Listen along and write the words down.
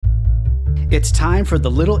It's time for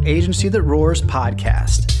the Little Agency That Roars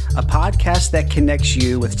podcast, a podcast that connects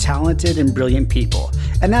you with talented and brilliant people.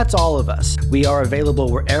 And that's all of us. We are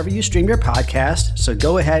available wherever you stream your podcast, so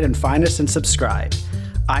go ahead and find us and subscribe.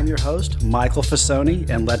 I'm your host, Michael Fasoni,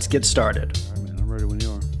 and let's get started. All right, man, I'm ready when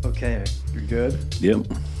you are. Okay, you're good? Yep.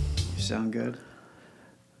 You sound good?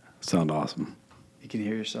 Sound awesome. You can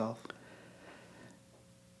hear yourself?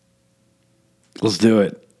 Let's do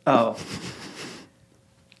it. Oh.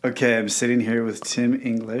 Okay, I'm sitting here with Tim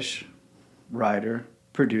English, writer,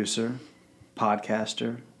 producer,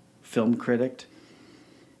 podcaster, film critic,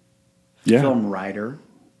 film writer,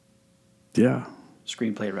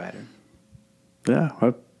 screenplay writer. Yeah,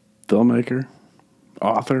 filmmaker,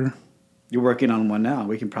 author. You're working on one now.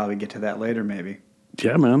 We can probably get to that later, maybe.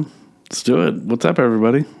 Yeah, man. Let's do it. What's up,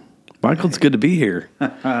 everybody? Michael, it's good to be here.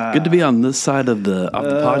 Good to be on this side of the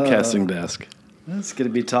podcasting desk. It's going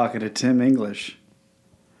to be talking to Tim English.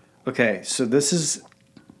 Okay, so this is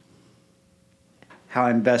how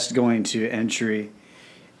I'm best going to entry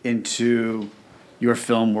into your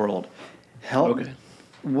film world.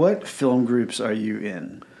 What film groups are you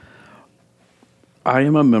in? I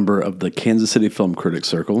am a member of the Kansas City Film Critics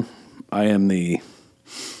Circle. I am the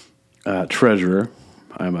treasurer.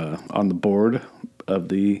 I'm on the board of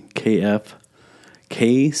the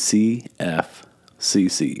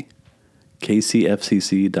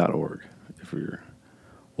KCFCC.org, if you're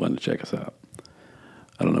wanting to check us out.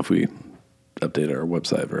 I don't know if we update our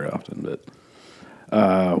website very often, but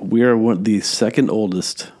we are the second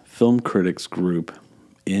oldest film critics group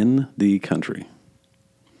in the country.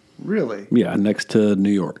 Really? Yeah, next to New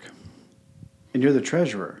York. And you're the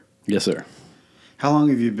treasurer? Yes, sir. How long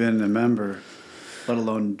have you been a member, let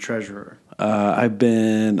alone treasurer? I've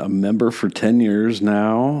been a member for 10 years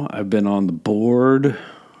now. I've been on the board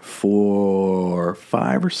for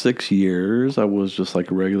 5 or 6 years. I was just like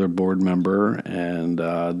a regular board member, and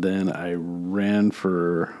then I ran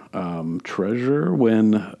for treasurer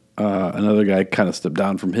when another guy kind of stepped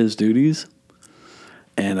down from his duties.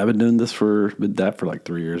 And I've been doing this for like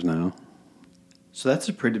 3 years now. So that's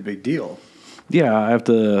a pretty big deal. Yeah, I have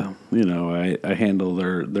to, I handle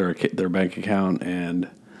their bank account,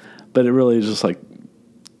 but it really is just like,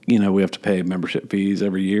 we have to pay membership fees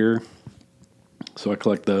every year. So I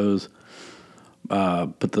collect those,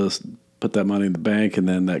 put that money in the bank, and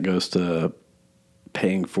then that goes to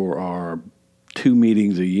paying for our 2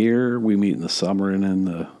 meetings a year. We meet in the summer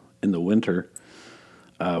and in the winter.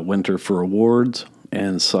 Winter for awards,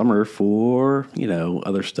 and summer for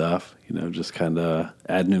other stuff. Just kind of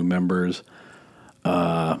add new members,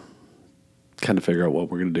 kind of figure out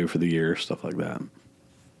what we're going to do for the year, stuff like that.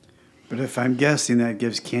 But if I'm guessing, that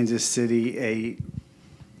gives Kansas City a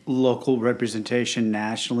local representation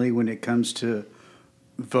nationally when it comes to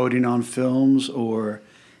voting on films or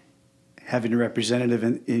having a representative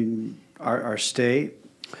in our state?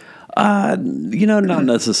 Not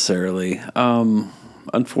necessarily.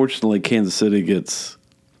 Unfortunately, Kansas City is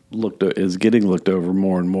getting looked over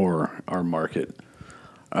more and more, our market,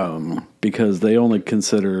 because they only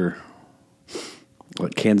consider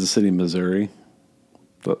like Kansas City, Missouri,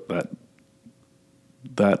 that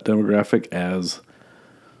demographic as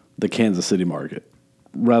the Kansas City market,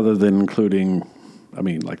 rather than including,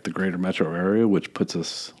 like the greater metro area, which puts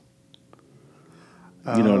us,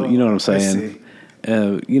 you know what I'm saying?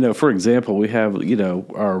 For example, we have,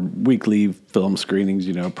 our weekly film screenings,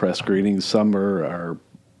 press screenings. Some are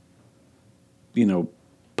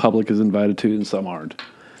public is invited to, and some aren't.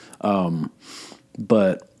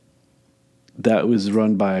 But that was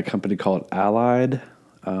run by a company called Allied.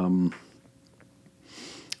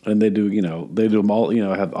 And they do them all,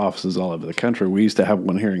 have offices all over the country. We used to have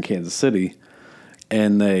one here in Kansas City,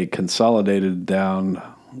 and they consolidated down,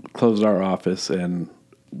 closed our office, and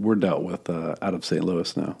we're dealt with out of St.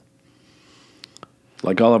 Louis now.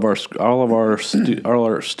 Like all our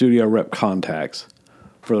studio rep contacts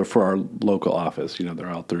for our local office, they're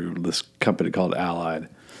all through this company called Allied.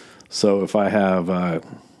 So if I have,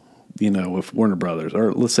 if Warner Brothers,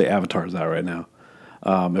 or let's say Avatar's out right now,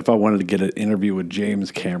 if I wanted to get an interview with James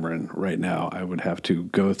Cameron right now, I would have to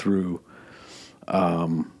go through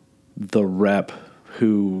the rep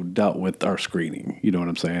who dealt with our screening. You know what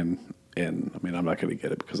I'm saying? And I'm not going to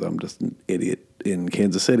get it because I'm just an idiot in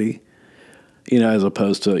Kansas City, as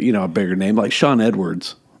opposed to, a bigger name like Sean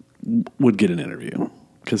Edwards would get an interview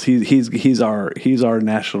because he's our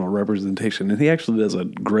national representation, and he actually does a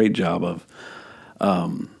great job of.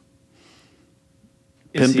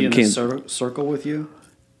 Is he in the circle with you?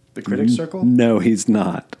 The critics circle? No, he's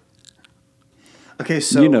not. Okay,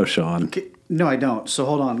 so Sean. Okay, No, I don't. So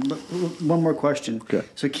hold on. One more question. Okay.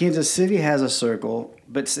 So Kansas City has a circle,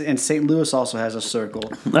 and St. Louis also has a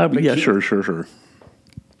circle. Yeah, sure.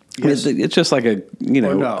 Yes. It's just like a,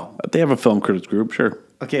 no. They have a film critics group, sure.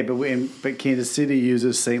 Okay, but Kansas City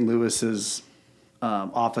uses St. Louis's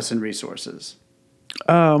office and resources.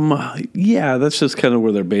 Yeah, that's just kind of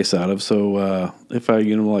where they're based out of. So if I,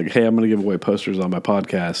 like, hey, I'm going to give away posters on my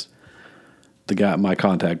podcast, my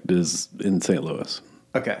contact is in St. Louis.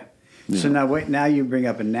 Okay. Yeah. So now you bring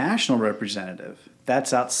up a national representative.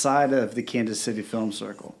 That's outside of the Kansas City Film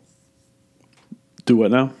Circle. Do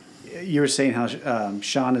what now? You were saying how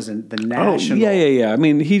Sean is in the national. Yeah. I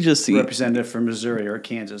mean, representative for Missouri or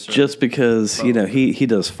Kansas. Just because he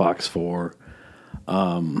does Fox 4,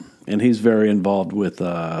 and he's very involved with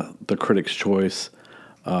the Critics' Choice.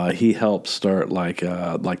 He helped start like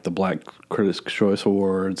the Black Critics' Choice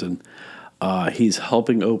Awards, and he's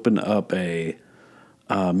helping open up a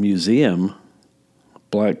museum,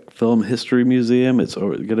 Black Film History Museum. It's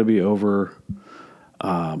going to be over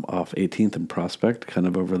off 18th and Prospect, kind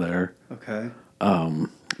of over there. Okay.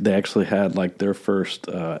 They actually had like their first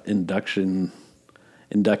inductees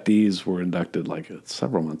were inducted like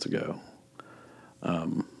several months ago.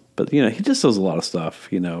 But he just does a lot of stuff,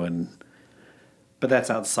 But that's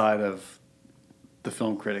outside of the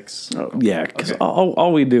film critics. Yeah, because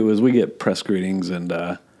all we do is we get press greetings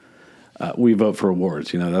and we vote for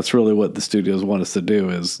awards. That's really what the studios want us to do,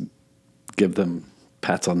 is give them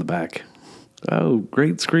pats on the back. Oh,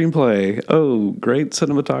 great screenplay. Oh, great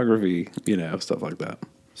cinematography. Stuff like that.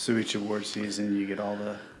 So each award season, you get all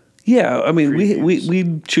the... Yeah, I mean,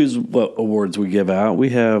 we choose what awards we give out.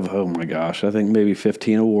 We have, oh my gosh, I think maybe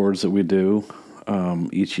 15 awards that we do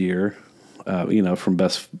each year. From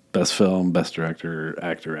best film, best director,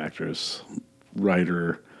 actor, actress,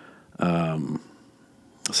 writer,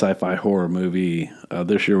 sci-fi horror movie.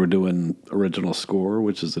 This year we're doing original score,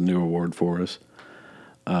 which is a new award for us.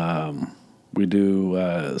 We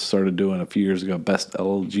started doing a few years ago best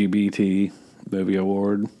LGBT movie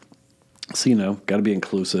award. So, got to be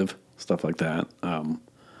inclusive, stuff like that.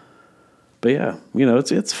 But yeah,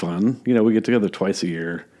 it's fun. We get together twice a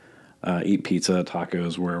year, eat pizza,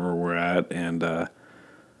 tacos, wherever we're at. And,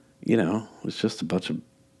 it's just a bunch of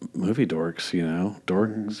movie dorks,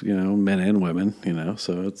 dorks, men and women,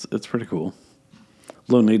 so it's pretty cool.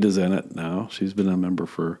 Lonita's in it now. She's been a member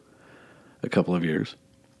for a couple of years.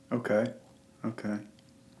 Okay.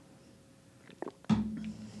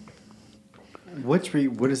 What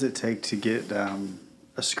does it take to get a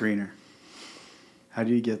screener? How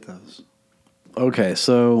do you get those? Okay,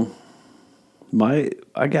 so I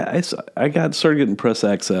got started getting press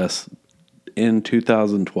access in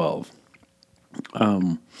 2012.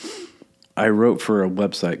 I wrote for a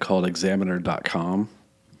website called Examiner.com,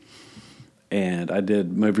 and I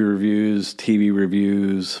did movie reviews, TV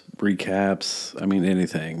reviews, recaps. I mean,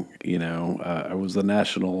 anything. I was the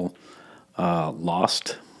national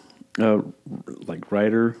Lost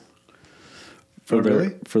writer for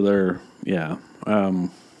their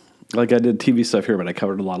I did TV stuff here, but I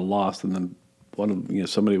covered a lot of Lost, and then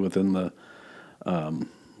somebody within the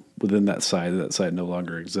within that site no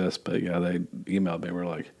longer exists, but yeah, they emailed me and were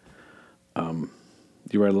like,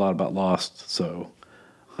 you write a lot about Lost, so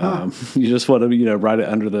you just want to write it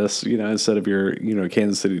under this, instead of your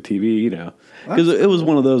Kansas City TV, because it was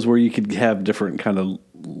one of those where you could have different kind of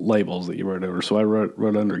labels that you wrote over. So I wrote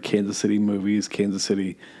under Kansas City Movies, Kansas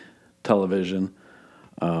City Television,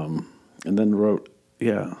 and then wrote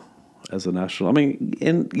as a national. I mean,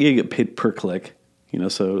 and you get paid per click,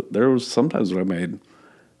 So there was sometimes what I made.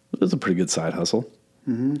 It was a pretty good side hustle,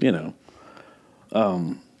 So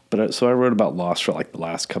I wrote about Lost for like the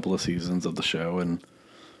last couple of seasons of the show, and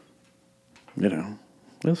it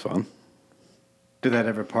was fun. Did that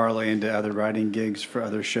ever parlay into other writing gigs for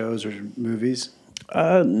other shows or movies?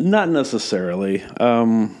 Not necessarily.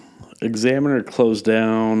 Examiner closed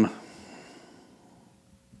down.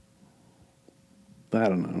 I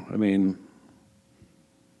don't know. I mean,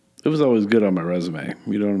 it was always good on my resume.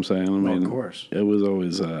 You know what I'm saying? I mean, of course. It was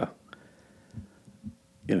always, it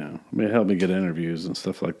helped me get interviews and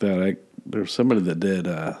stuff like that. There was somebody that did,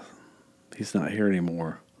 he's not here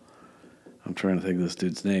anymore. I'm trying to think of this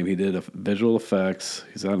dude's name. He did visual effects.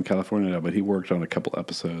 He's out in California now, but he worked on a couple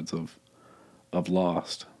episodes of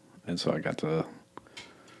Lost. And so I got to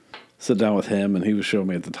sit down with him, and he was showing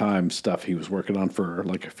me at the time stuff he was working on for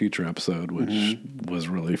like a future episode, which was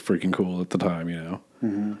really freaking cool at the time,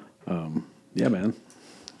 Yeah, man.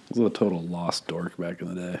 I was a total Lost dork back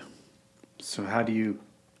in the day. So how do you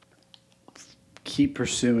keep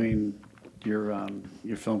pursuing your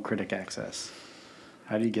film critic access?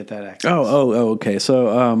 How do you get that access? Okay.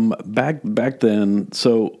 So back then,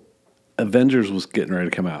 so Avengers was getting ready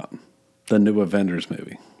to come out, the new Avengers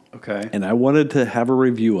movie. Okay. And I wanted to have a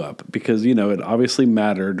review up because, you know, it obviously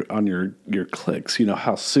mattered on your clicks, you know,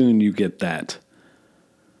 how soon you get that,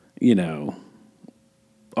 you know,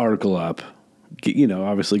 article up, you know,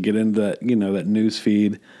 obviously get into that, you know, that news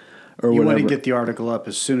feed or you whatever. want to get the article up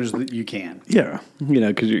as soon as you can. Yeah. You know,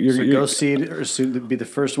 because you're go see it, or be the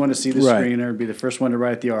first one to see the screener, be the first one to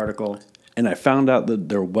write the article. And I found out that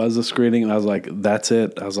there was a screening, and I was like, that's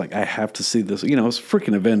it. I was like, I have to see this. You know, it's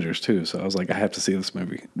freaking Avengers, too. So I was like, I have to see this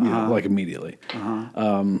movie, you know, like immediately.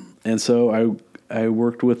 And so I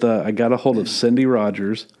worked with, I got a hold of Cindy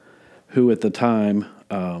Rogers, who at the time,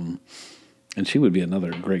 and she would be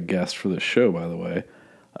another great guest for this show, by the way.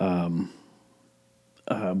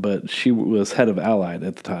 But she was head of Allied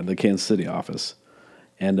at the time, the Kansas City office.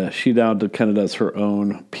 And she now kind of does her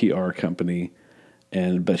own PR company.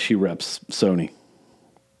 But she reps Sony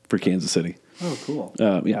for Kansas City. Oh, cool.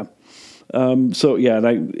 Yeah. And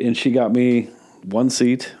she got me one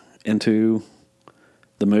seat into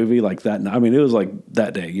the movie like that. I mean, it was like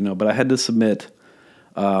that day, you know, but I had to submit,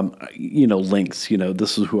 you know, links, you know,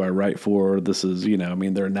 this is who I write for. This is, you know, I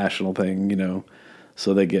mean, they're a national thing, you know,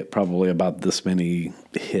 so they get probably about this many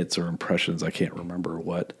hits or impressions. I can't remember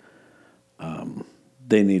what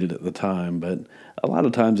they needed at the time, but a lot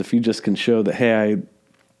of times if you just can show that, hey,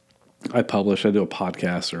 I publish, I do a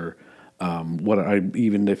podcast, or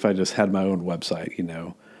even if I just had my own website, you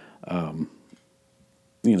know,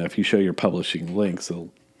 if you show your publishing links, they'll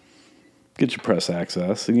get you press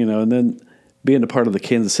access, and, you know, and then being a part of the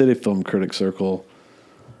Kansas City Film Critics Circle,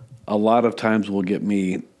 a lot of times will get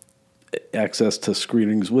me access to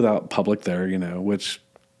screenings without public there, you know, which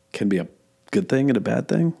can be a good thing and a bad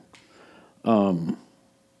thing.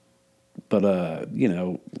 But you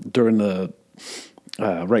know, during the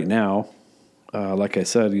right now, like I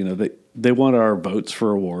said, you know, they want our votes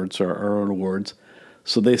for awards, our own awards,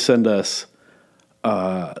 so they send us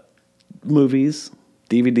movies,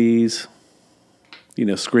 DVDs, you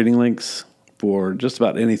know, screening links for just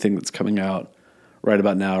about anything that's coming out right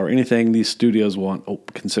about now, or anything these studios want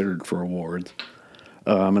considered for awards.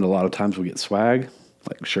 And a lot of times we get swag,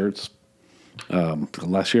 like shirts.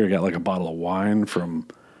 Last year I got like a bottle of wine from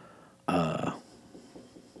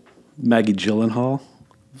Maggie Gyllenhaal.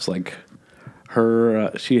 It's like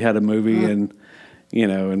her, she had a movie and, you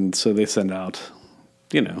know, and so they send out,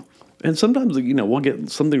 you know, and sometimes, you know, we'll get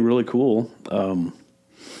something really cool.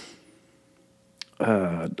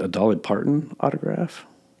 A Dolly Parton autograph.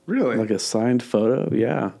 Really? Like a signed photo.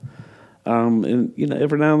 Yeah. And, you know,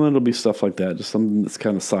 every now and then it'll be stuff like that. Just something that's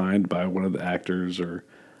kind of signed by one of the actors, or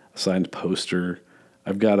a signed poster.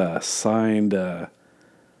 I've got a signed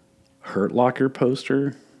Hurt Locker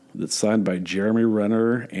poster that's signed by Jeremy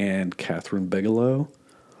Renner and Catherine Bigelow.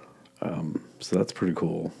 So that's pretty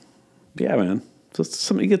cool. Yeah, man. So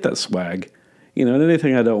something, you get that swag. You know, and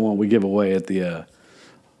anything I don't want, we give away at the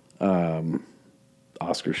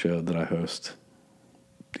Oscar show that I host.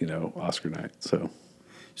 You know, Oscar night. So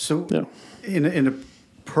yeah. In a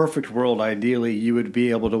perfect world, ideally, you would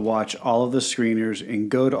be able to watch all of the screeners and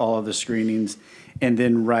go to all of the screenings and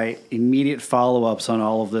then write immediate follow-ups on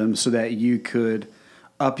all of them so that you could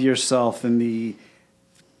up yourself in the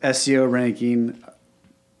SEO ranking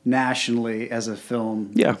nationally as a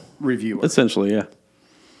film reviewer. Essentially, yeah.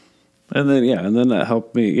 And then that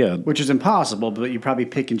helped me, yeah. Which is impossible, but you probably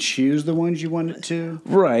pick and choose the ones you want to.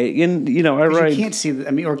 Right, and you know, you can't see.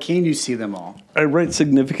 Or can you see them all? I write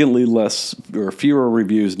significantly less or fewer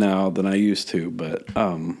reviews now than I used to, but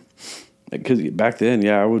because back then,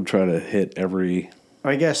 I would try to hit every.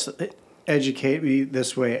 I guess educate me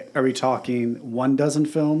this way: are we talking 12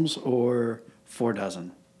 films or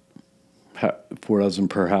 24? 24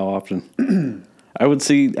 per how often? I would.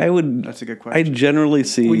 That's a good question. I generally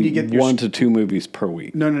see 1 to 2 movies per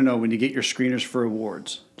week. No. When you get your screeners for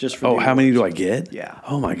awards, just for. How many do I get? Yeah.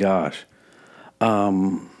 Oh my gosh.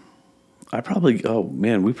 we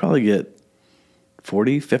probably get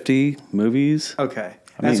 40, 50 movies. Okay.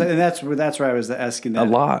 That's where I was asking that. A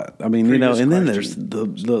lot. I mean, and then there's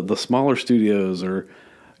the smaller studios or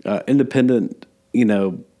independent,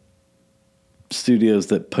 studios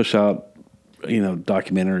that push out,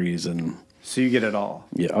 documentaries and. So you get it all.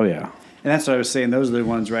 Yeah. Oh yeah. And that's what I was saying. Those are the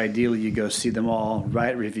ones where ideally you go see them all,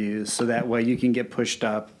 write reviews, so that way you can get pushed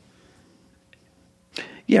up.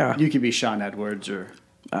 Yeah. You could be Sean Edwards or.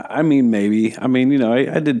 I mean, maybe. I mean,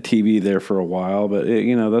 I did TV there for a while, but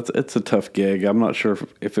it's a tough gig. I'm not sure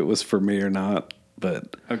if it was for me or not,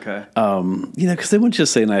 But okay, because they wouldn't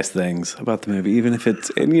just say nice things about the movie, even if it's,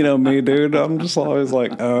 and me, dude, I'm just always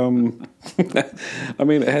like, I mean,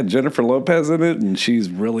 it had Jennifer Lopez in it, and she's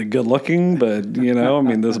really good looking, but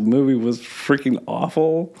this movie was freaking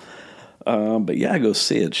awful. But yeah, go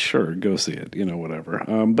see it. Sure, go see it. Whatever.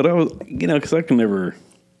 But I was, because I'm never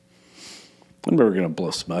gonna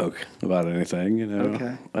blow smoke about anything.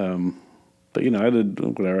 Okay. But I did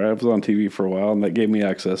whatever. I was on TV for a while, and that gave me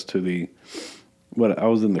access to I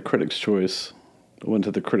was in the Critics' Choice. I went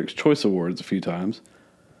to the Critics' Choice Awards a few times,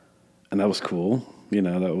 and that was cool.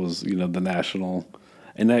 That was the national,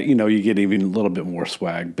 and that you get even a little bit more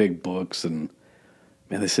swag, big books, and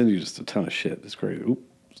man, they send you just a ton of shit. It's great. Oops.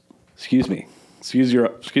 Excuse me,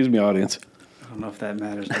 audience. I don't know if that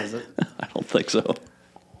matters, does it? I don't think so.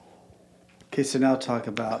 Okay, so now talk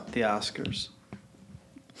about the Oscars.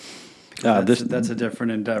 That's a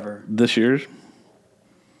different endeavor. This year's,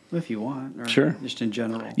 if you want, or sure, just in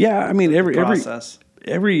general. Yeah, I mean every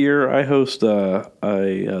year I host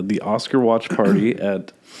the Oscar watch party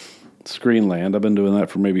at Screenland. I've been doing that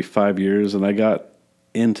for maybe 5 years, and I got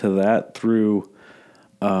into that through,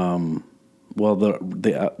 the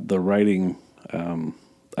writing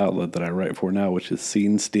outlet that I write for now, which is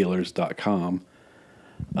scenestealers.com.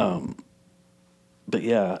 But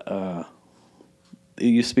yeah, it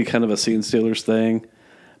used to be kind of a Scene Stealers thing,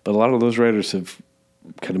 but a lot of those writers have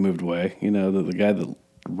kind of moved away. The guy that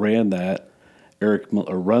ran that,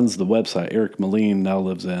 runs the website, Eric Moline, now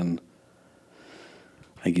lives in,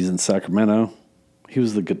 I think he's in Sacramento. He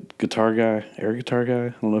was the guitar guy, air guitar guy.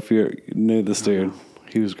 I don't know if you knew this dude.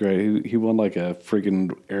 He was great. He won like a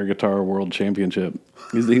freaking air guitar world championship.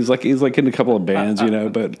 He's like in a couple of bands,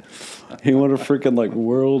 but he won a freaking like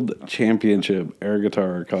world championship air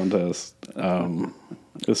guitar contest.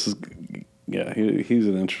 He's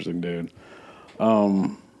an interesting dude.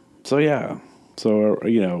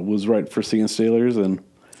 Was right for Scene Stealers, and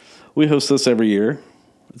we host this every year.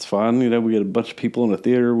 It's fun. We get a bunch of people in the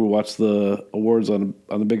theater. We watch the awards on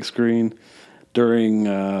the big screen.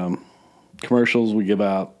 During commercials, we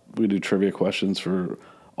do trivia questions for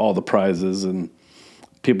all the prizes, and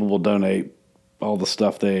people will donate all the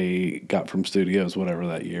stuff they got from studios, whatever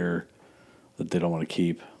that year that they don't want to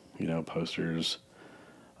keep. Posters.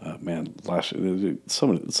 Last year, so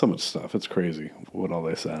much stuff. It's crazy what all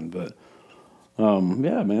they send, but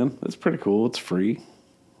yeah, man, it's pretty cool. It's free.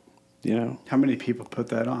 How many people put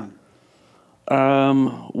that on?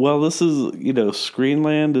 Well, this is,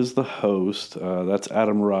 Screenland is the host. That's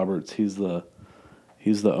Adam Roberts. He's the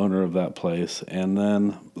owner of that place. And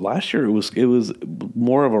then last year it was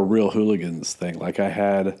more of a Real Hooligans thing. Like I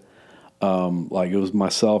had, it was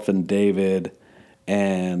myself and David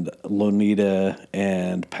and Lonita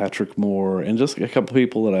and Patrick Moore and just a couple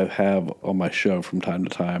people that I have on my show from time to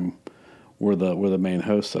time were the main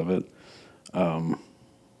hosts of it.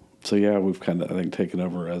 So yeah, we've kind of, I think, taken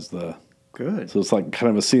over as the... Good. So it's like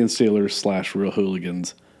kind of a Scene Stealers / Real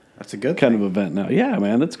Hooligans. That's a good kind thing. of event now. Yeah,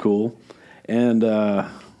 man, it's cool. And,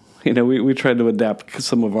 we tried to adapt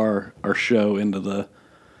some of our show into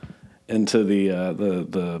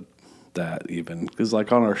that even. Because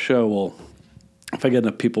like on our show, if I get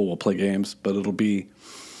enough people, we'll play games, but it'll be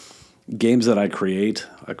games that I create.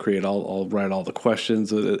 I'll write all the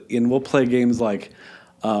questions, and we'll play games like...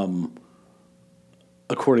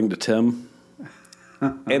 According to Tim,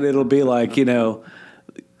 and it'll be like, this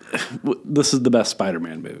is the best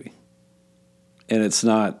Spider-Man movie, and it's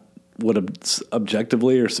not what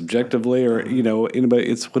objectively or subjectively or anybody.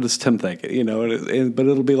 It's what does Tim think, but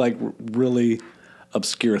it'll be like really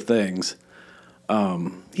obscure things.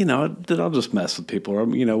 I'll just mess with people. Or,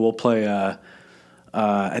 we'll play.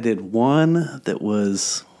 I did one that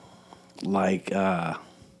was like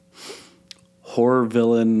horror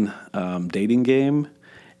villain dating game.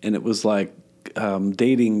 And it was like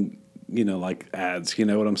dating, like ads, you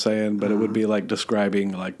know what I'm saying? But it would be like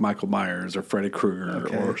describing like Michael Myers or Freddy Krueger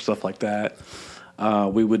or stuff like that.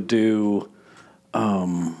 We would do,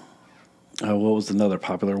 what was another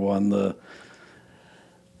popular one?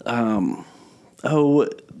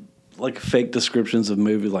 Like fake descriptions of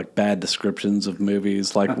movies, like bad descriptions of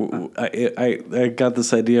movies. Like I got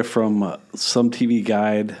this idea from some TV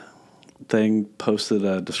Guide thing, posted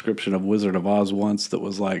a description of Wizard of Oz once that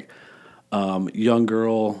was like young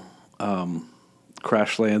girl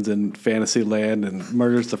crash lands in Fantasyland and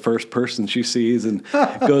murders the first person she sees and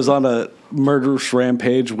goes on a murderous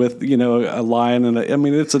rampage with a lion and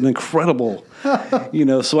it's an incredible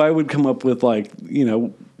so I would come up with like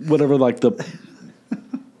whatever like the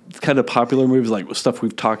kind of popular movies, like stuff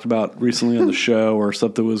we've talked about recently on the show, or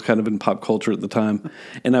stuff that was kind of in pop culture at the time.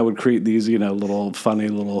 And I would create these, little funny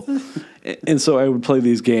little, and so I would play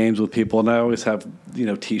these games with people, and I always have,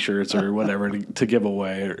 T-shirts or whatever to give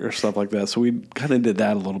away or stuff like that. So we kind of did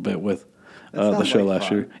that a little bit with the show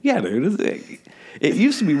last year. Yeah, dude. It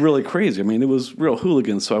used to be really crazy. I mean, it was real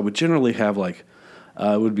hooligans. So I would generally have it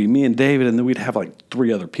would be me and David, and then we'd have like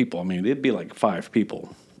 3 other people. I mean, it'd be like 5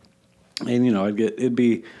 people. And, it'd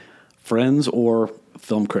be friends or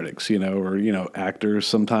film critics, or, actors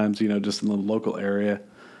sometimes, just in the local area,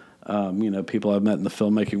 people I've met in the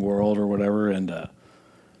filmmaking world or whatever. And I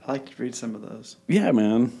like to read some of those. Yeah,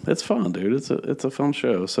 man, it's fun, dude. It's a fun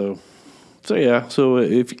show. So yeah. So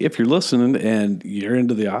if you're listening and you're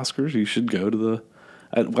into the Oscars, you should go to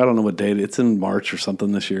I don't know what date. It's in March or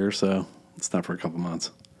something this year, so it's not for a couple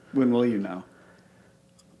months. When will you know?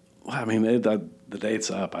 Well, I mean, the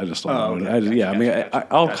date's up. I just don't know. Okay.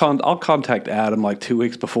 I'll contact Adam like 2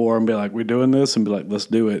 weeks before and be like, "We're doing this," and be like, "Let's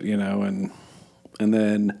do it," and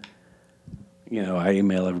then, I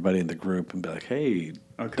email everybody in the group and be like, "Hey,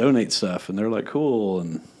 donate stuff," and they're like, "Cool,"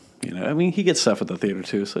 and he gets stuff at the theater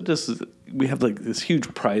too. So we have like this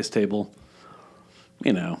huge prize table,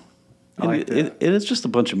 I like that. It's just a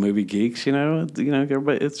bunch of movie geeks,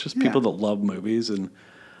 everybody. It's just people that love movies, and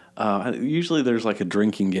usually there's like a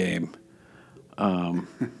drinking game. We'll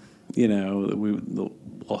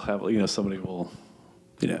have, somebody will,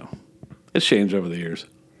 it's changed over the years.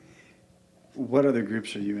 What other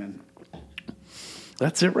groups are you in?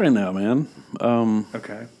 That's it right now, man.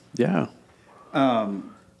 Okay. Yeah.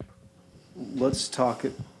 Let's talk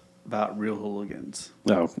about Real Hooligans.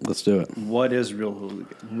 No, let's do it. What is Real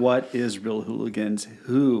Hooligans? What is Real Hooligans?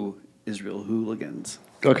 Who is Real Hooligans?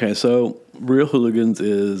 Okay, so Real Hooligans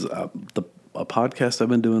is a podcast I've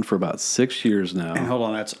been doing for about 6 years now. And hold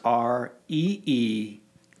on, that's REEL.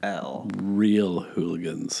 Real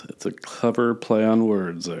Hooligans. It's a clever play on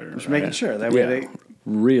words there. Just making sure. That way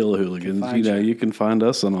Real Hooligans. You can find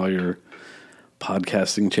us on all your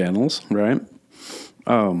podcasting channels, right?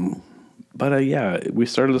 But we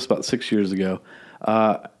started this about 6 years ago.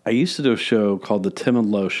 I used to do a show called The Tim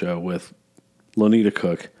and Lo Show with Lonita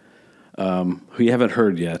Cook, who you haven't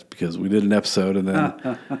heard yet because we did an episode and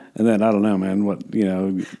then I don't know, man, what,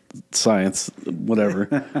 science,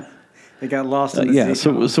 whatever. They got lost in the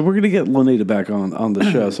sea. So we're going to get Lonita back on the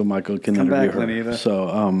show so Michael can interview her. Lonita.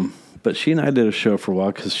 So, but she and I did a show for a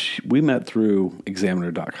while because we met through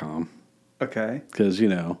Examiner.com. Okay. Because,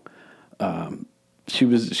 she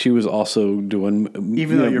was also doing...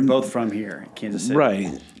 Even though you're both from here, Kansas City.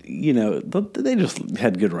 Right. They just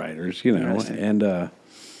had good writers, and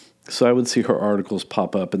so I would see her articles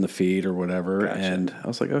pop up in the feed or whatever, gotcha. And I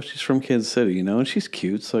was like, oh, she's from Kansas City, and she's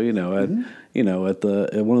cute. So, at one of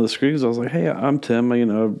the screens, I was like, hey, I'm Tim,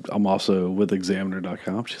 I'm also with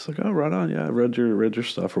Examiner.com. She's like, oh, right on. Yeah, I read your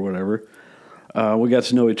stuff or whatever. We got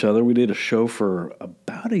to know each other. We did a show for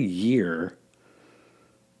about a year.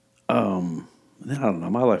 Then I don't know.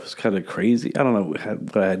 My life was kind of crazy. I don't know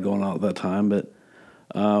what I had going on at that time, but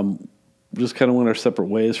just kind of went our separate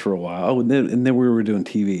ways for a while. Oh, and then we were doing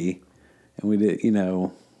TV, and we did.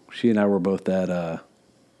 She and I were both at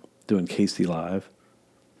doing KC Live.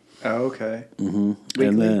 Oh, okay. Mm-hmm.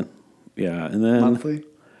 Weekly? And then monthly.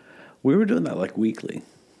 We were doing that like weekly.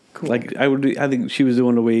 Cool. Like I think she was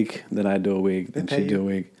doing a week, then I'd do a week, then she'd do a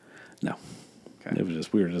week. No, okay.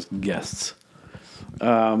 We were just guests.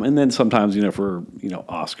 And then sometimes, for,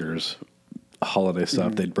 Oscars, holiday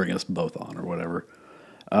stuff, they'd bring us both on or whatever.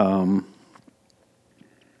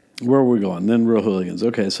 Where are we going? Then Real Hooligans.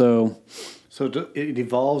 Okay, so it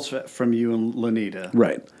evolves from you and Lonita.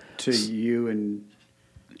 Right. To you and...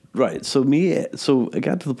 Right. So it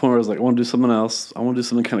got to the point where I was like, I want to do something else. I want to do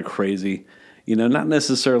something kind of crazy. Not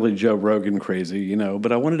necessarily Joe Rogan crazy,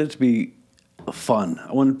 but I wanted it to be fun.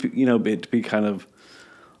 I wanted, it to be kind of...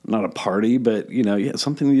 not a party, but,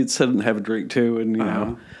 something you'd sit and have a drink to,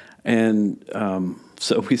 and, and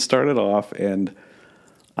so we started off, and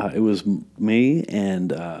it was me and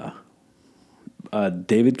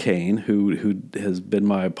David Kane, who has been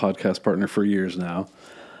my podcast partner for years now,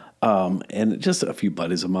 and just a few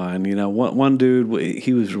buddies of mine. One dude,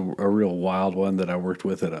 he was a real wild one that I worked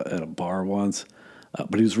with at a bar once,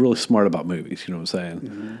 but he was really smart about movies, you know what I'm saying?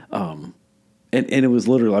 Mm-hmm. And it was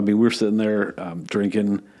literally, we were sitting there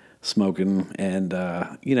drinking, smoking, and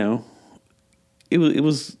it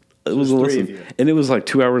was a listen, and it was like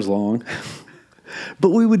 2 hours long. But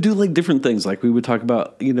we would do like different things. Like we would talk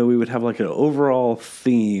about, we would have like an overall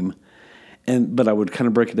theme, but I would kind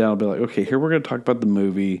of break it down and be like, okay, here we're going to talk about the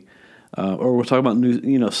movie. or we'll talk about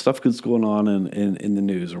news, stuff that's going on in the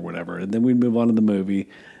news or whatever, and then we'd move on to the movie,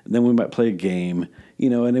 and then we might play a game,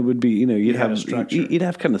 and it would be, you'd have a structure. You'd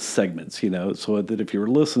have kind of segments, so that if you were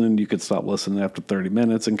listening, you could stop listening after 30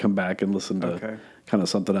 minutes and come back and listen to kind of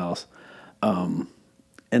something else. And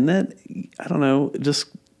then, I don't know, just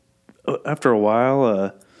after a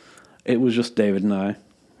while, it was just David and I,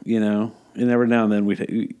 and every now and then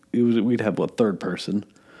we'd have a third person.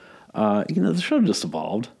 The show just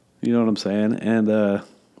evolved, you know what I'm saying? And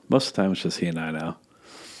most of the time it's just he and I now.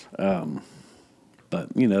 But,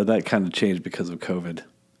 that kind of changed because of COVID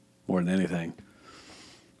more than anything.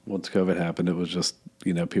 Once COVID happened, it was just,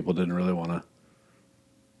 people didn't really want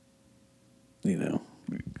to,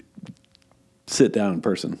 sit down in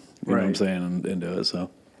person, you know what I'm saying, and do it. So,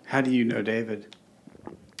 how do you know David?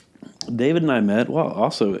 David and I met,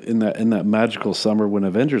 also in that magical summer when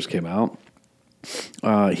Avengers came out.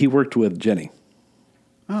 He worked with Jenny.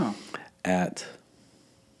 Oh. At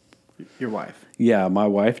your wife. Yeah, my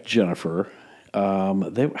wife Jennifer. She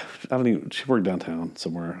worked downtown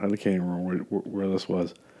somewhere. I can't even remember where this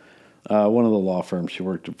was. One of the law firms she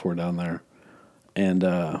worked for down there, and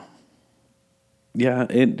I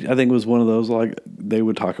think it was one of those, like, they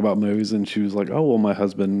would talk about movies, and she was like, "Oh, well, my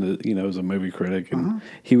husband, is a movie critic, and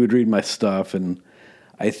he would read my stuff." And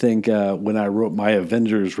I think when I wrote my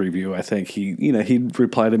Avengers review, I think he'd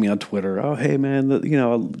reply to me on Twitter, "Oh, hey man,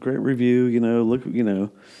 a great review, look,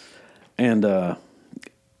 and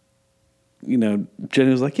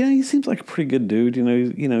Jenny was like, "Yeah, he seems like a pretty good dude,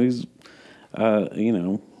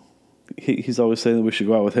 he's always saying that we should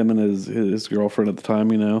go out with him and his girlfriend at the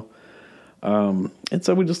time, and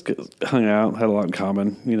so we just hung out, had a lot in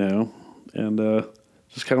common, and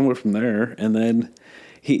just kind of went from there. And then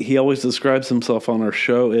he always describes himself on our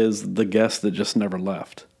show as the guest that just never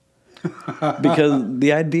left. Because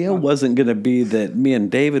the idea wasn't going to be that me and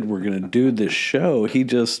David were going to do this show. He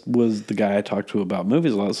just was the guy I talked to about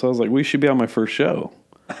movies a lot. So I was like, we should be on my first show.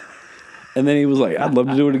 And then he was like, I'd love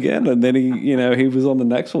to do it again. And then he was on the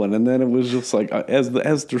next one. And then it was just like, as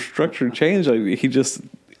the structure changed, he just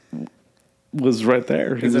was right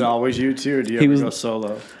there. Is it always you two, or do you ever go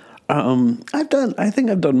solo? I think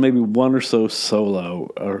I've done maybe one or so solo,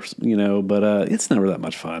 but it's never that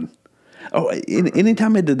much fun. Oh,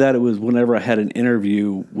 anytime I did that, it was whenever I had an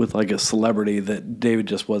interview with like a celebrity that David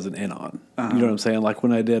just wasn't in on. You know what I'm saying? Like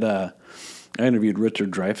when I did, I interviewed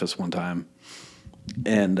Richard Dreyfuss one time,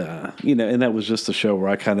 and and that was just a show where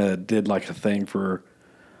I kind of did like a thing for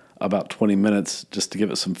about 20 minutes just to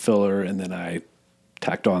give it some filler, and then I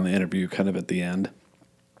tacked on the interview kind of at the end,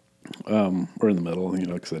 or in the middle,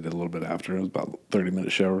 because I did a little bit after. It was about a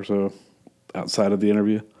 30-minute show or so outside of the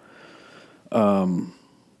interview.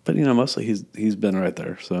 But mostly he's been right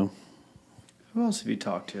there. So, who else have you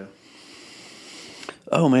talked to?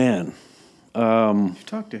 Oh man, you've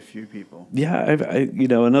talked to a few people. Yeah,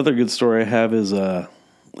 another good story I have is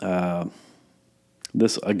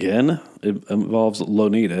this again. It involves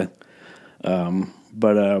Lonita,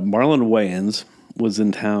 but Marlon Wayans was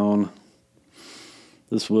in town.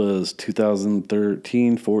 This was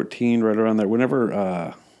 2013, 14, right around there.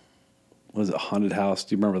 Whenever was it Haunted House?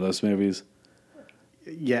 Do you remember those movies?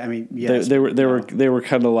 Yeah, I mean, yes. They were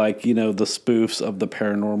kind of like, the spoofs of the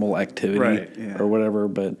Paranormal Activity, right, yeah, or whatever.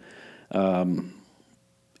 But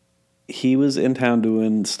he was in town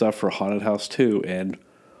doing stuff for Haunted House 2, and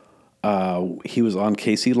he was on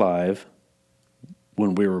KC Live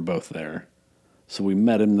when we were both there. So we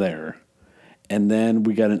met him there, and then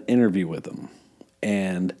we got an interview with him,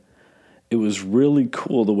 and it was really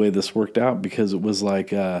cool the way this worked out, because it was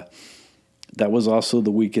like that was also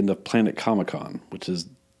the weekend of Planet Comic-Con, which is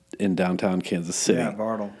in downtown Kansas City. Yeah,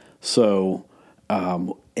 Bartle. So,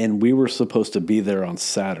 and we were supposed to be there on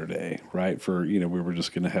Saturday, right? For, we were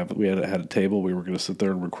just going to we had a table. We were going to sit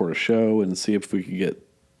there and record a show and see if we could get,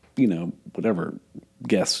 whatever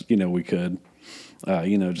guests, we could,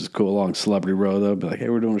 just go along Celebrity Row, though. Be like, hey,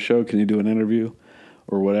 we're doing a show. Can you do an interview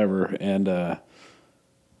or whatever? And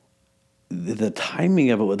the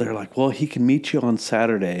timing of it, they're like, well, he can meet you on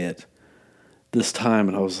Saturday at this time.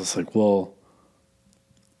 And I was just like, well,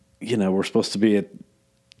 we're supposed to be at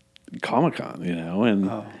Comic-Con,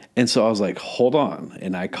 and so I was like, hold on.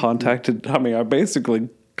 And I basically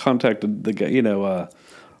contacted the guy,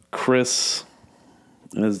 Chris,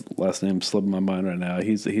 his last name slipped my mind right now.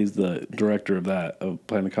 He's the director of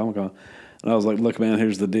Planet Comic-Con. And I was like, look, man,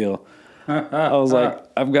 here's the deal. I was like,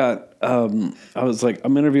 I'm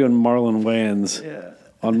interviewing Marlon Wayans. Yeah.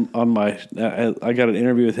 On my, I got an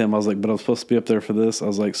interview with him. I was like, but I'm supposed to be up there for this. I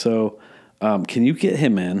was like, so, can you get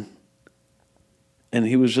him in And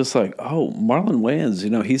he was just like, "Oh, Marlon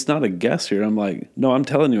Wayans, he's not a guest here." I'm like, "No, I'm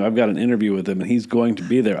telling you, I've got an interview with him, and he's going to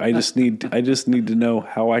be there. I just need to know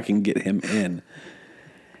how I can get him in."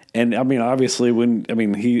 And I mean, obviously,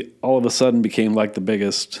 he all of a sudden became like the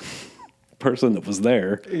biggest person that was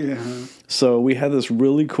there. Yeah. So we had this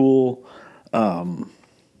really cool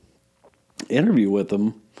interview with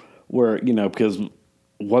him, where because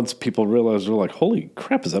once people realized, they're like, "Holy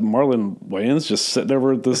crap, is that Marlon Wayans just sitting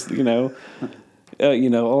over at this?"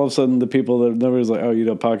 All of a sudden the people that nobody's like, "Oh,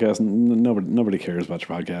 podcast." Nobody cares about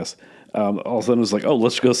your podcast. All of a sudden it was like, "Oh,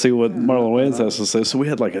 let's go see what Marlon Wayans has to say." So we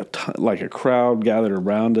had like a crowd gathered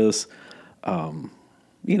around us, and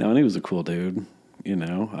he was a cool dude,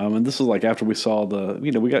 And this was like after we saw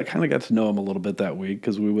we got to know him a little bit that week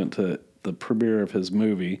because we went to the premiere of his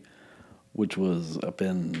movie, which was up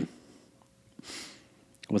in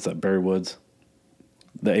what's that, Barry Woods.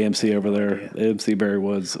 The AMC over there, AMC Barry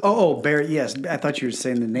Woods. Oh, Barry. Yes, I thought you were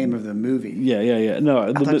saying the name of the movie. Yeah.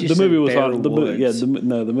 No, the movie was on.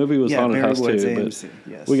 The movie was Haunted Barry House Woods, too. AMC,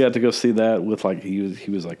 But yes. we got to go see that with like he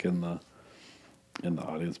was like in the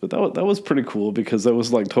audience. But that was pretty cool because that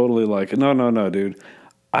was like totally like no, dude.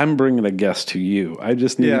 I'm bringing a guest to you. I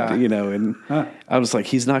just need, and I was like,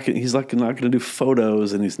 he's not going to do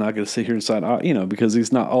photos, and he's not going to sit here and sign, because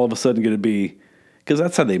he's not all of a sudden going to be. Because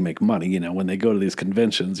that's how they make money, when they go to these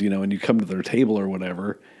conventions, and you come to their table or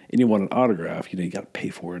whatever, and you want an autograph, you got to pay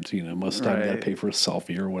for it. Most of the time you got to pay for a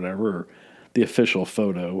selfie or whatever, or the official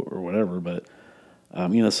photo or whatever. But,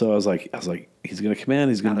 so I was like, he's going to come in,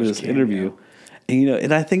 he's going to do this interview. And,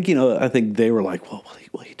 and I think they were like, well,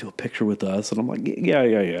 will he do a picture with us? And I'm like,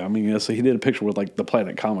 yeah. I mean, so he did a picture with like the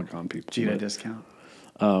Planet Comic-Con people. Did you get a discount?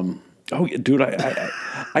 Oh, yeah, dude,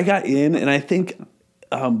 I got in, and I think...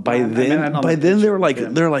 By then they were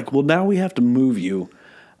like, well, now we have to move you.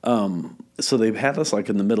 So they've had us like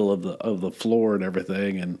in the middle of the floor and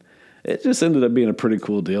everything, and it just ended up being a pretty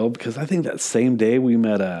cool deal because I think that same day we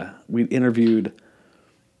interviewed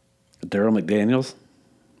Daryl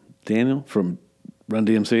Daniel from Run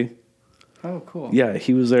DMC. Oh, cool. Yeah,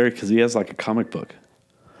 he was there because he has like a comic book.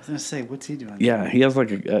 I was gonna say, what's he doing? Yeah, he has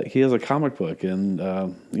like a comic book, and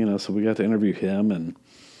so we got to interview him and.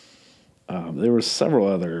 There were several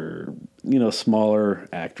other, smaller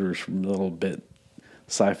actors from little bit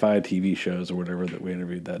sci-fi TV shows or whatever that we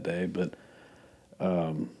interviewed that day. But,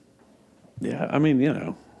 yeah, I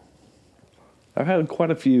mean, I've had quite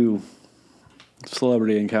a few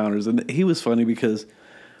celebrity encounters, and he was funny because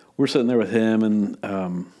we're sitting there with him,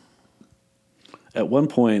 and at one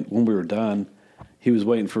point when we were done, he was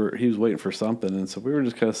waiting for something, and so we were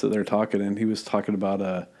just kind of sitting there talking, and he was talking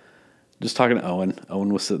about just talking to Owen.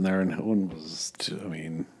 Owen was sitting there, and Owen was,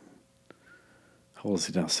 how old is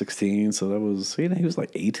he now? 16. So that was, he was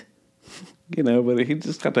like 8, but he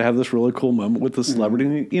just got to have this really cool moment with the celebrity,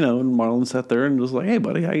 and Marlon sat there and was like, "Hey,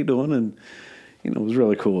 buddy, how you doing?" And, it was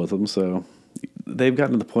really cool with him. So they've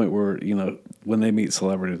gotten to the point where, when they meet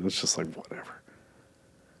celebrities, it's just like, whatever.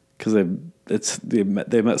 Because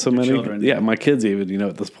they met so many. Children. Yeah, my kids even,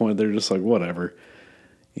 at this point, they're just like, whatever.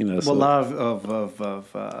 Well, So.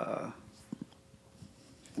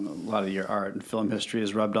 a lot of your art and film history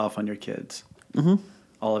is rubbed off on your kids. Mm-hmm.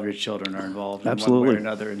 All of your children are involved in one way or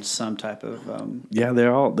another in some type of... Yeah,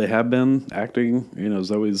 they have been acting.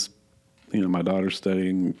 Zoe's, my daughter's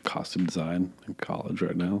studying costume design in college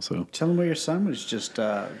right now. So tell them where your son was just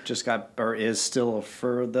got, or is still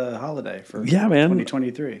for the holiday for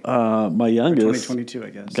 2023. My youngest... Or 2022, I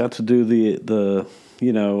guess. Got to do the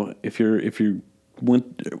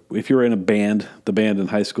if you're in a band, the band in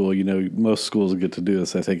high school, most schools get to do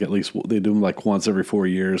this. I think at least they do them like once every 4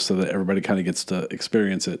 years so that everybody kind of gets to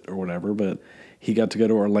experience it or whatever. But he got to go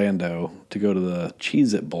to Orlando to go to the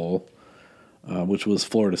Cheez-It Bowl, which was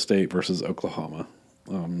Florida State versus Oklahoma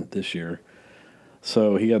this year.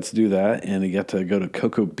 So he got to do that, and he got to go to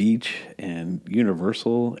Cocoa Beach and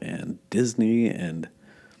Universal and Disney and...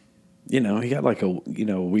 he got like a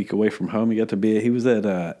week away from home. He was at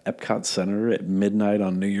Epcot Center at midnight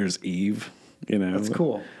on New Year's Eve. That's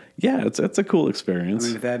cool. Yeah, it's a cool experience. I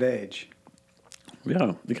mean, at that age.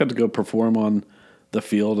 Yeah, you got to go perform on the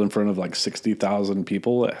field in front of like 60,000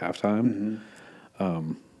 people at halftime.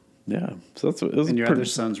 Mm-hmm. Yeah, so and your other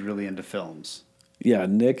son's really into films. Yeah,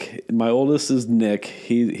 Nick. My oldest is Nick.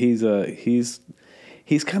 He's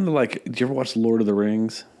kind of like. Did you ever watch Lord of the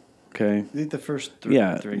Rings? Okay. The first three.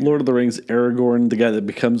 Yeah, Lord of the Rings, Aragorn, the guy that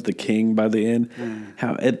becomes the king by the end.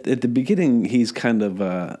 How at the beginning he's kind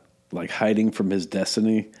of like hiding from his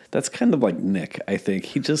destiny. That's kind of like Nick, I think.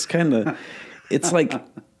 He just kind of, it's like,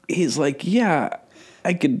 he's like, yeah,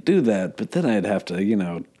 I could do that, but then I'd have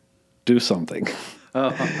to, do something.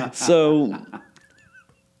 So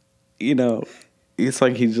you know, it's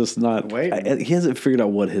like he's just not. Waiting. He hasn't figured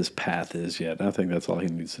out what his path is yet. And I think that's all he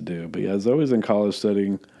needs to do. But yeah, Zoe's in college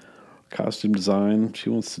studying costume design. She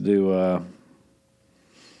wants to do. I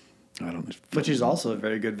don't know. But she's also a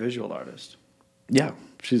very good visual artist. Yeah,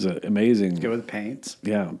 she's amazing. Good with paints.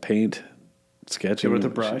 Yeah, paint, sketching. Good with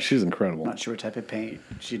a brush. She's incredible. Not sure what type of paint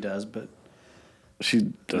she does, but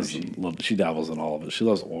She does. She dabbles in all of it. She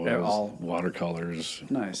loves oils, all watercolors.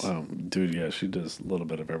 Nice. Dude. Yeah, she does a little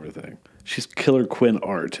bit of everything. She's Killer Quinn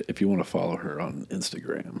Art. If you want to follow her on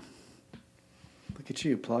Instagram, look at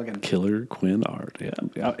you plugging. Killer Quinn Art.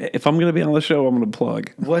 Yeah. If I'm gonna be on the show, I'm gonna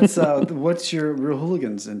plug. What's your Real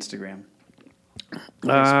Hooligans Instagram?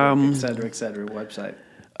 Facebook, et cetera, website.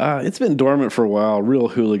 It's been dormant for a while. Real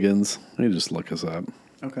Hooligans. You just look us up.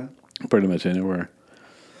 Okay. Pretty much anywhere.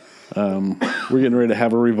 We're getting ready to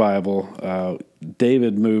have a revival.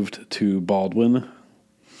 David moved to Baldwin,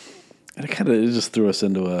 and it just threw us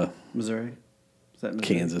into a Missouri? Is that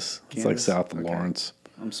Missouri? Kansas. It's like south of Lawrence.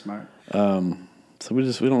 I'm smart. So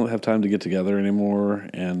we don't have time to get together anymore,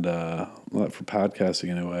 and not for podcasting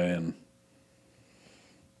anyway. And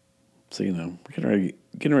so we're getting ready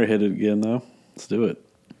to hit it again though. Let's do it.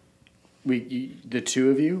 The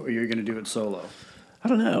two of you, or you're going to do it solo? I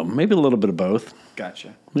don't know. Maybe a little bit of both.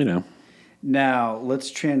 Gotcha. Now, let's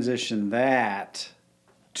transition that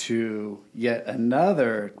to yet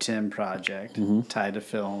another Tim project tied to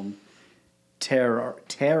film,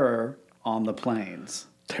 Terror on the Plains.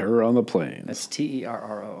 Terror on the Plains. That's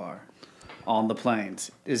Terror. On the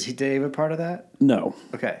Plains. Is Dave a part of that? No.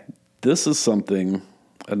 Okay. This is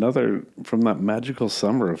another from that magical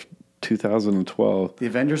summer of 2012. The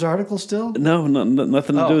Avengers article still? No,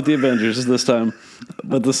 nothing to do with the Avengers this time,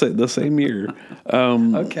 but the same year.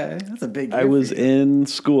 Okay, that's a big year. I was in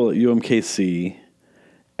school at UMKC,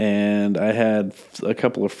 and I had a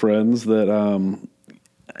couple of friends that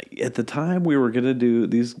at the time we were going to do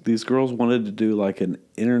these girls wanted to do like an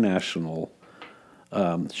international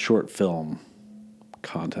short film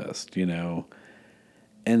contest,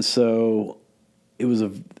 and so it was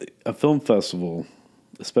a film festival.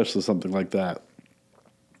 Especially something like that,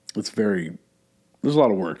 there's a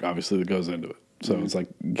lot of work, obviously, that goes into it. So it's like,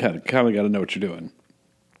 you kind of got to know what you're doing.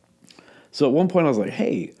 So at one point I was like,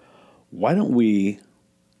 hey, why don't we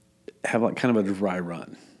have like kind of a dry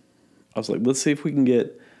run? I was like, let's see if we can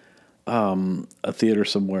get a theater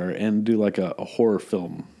somewhere and do like a horror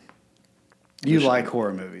film. You like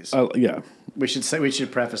horror movies? Yeah. We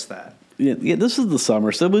should preface that. Yeah, this is the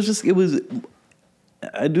summer, so it was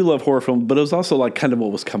I do love horror film, but it was also like kind of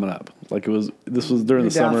what was coming up. Like this was during the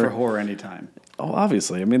summer. Down for horror anytime. Oh,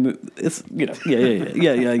 obviously. I mean, it's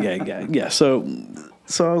yeah. So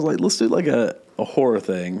I was like, let's do like a horror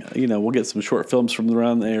thing. We'll get some short films from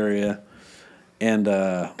around the area, and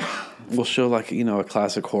we'll show like a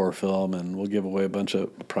classic horror film, and we'll give away a bunch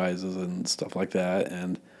of prizes and stuff like that.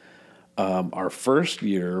 And our first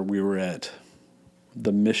year, we were at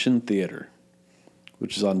the Mission Theater,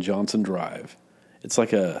 which is on Johnson Drive. It's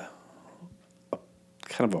like a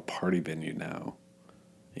kind of a party venue now.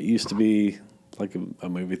 It used to be like a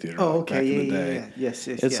movie theater back in the day. Yeah. Yes.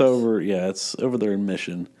 It's over there in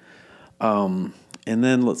Mission. And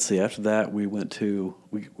then let's see, after that we were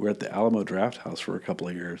at the Alamo Draft House for a couple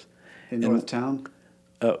of years. In North Town?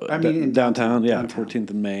 In downtown, yeah,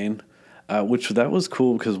 14th and Main. Which that was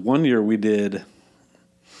cool because one year we did.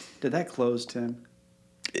 Did that close, Tim?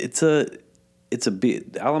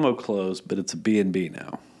 Alamo closed, but it's a B&B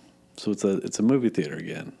now. So it's a movie theater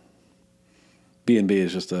again. B&B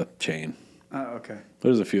is just a chain. Oh, okay.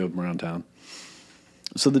 There's a few of them around town.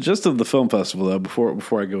 So the gist of the film festival, though,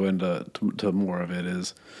 before I go into more of it,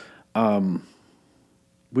 is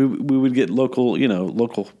we would get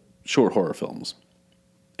local short horror films.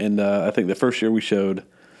 And I think the first year we showed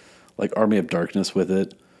like Army of Darkness with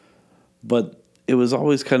it. But it was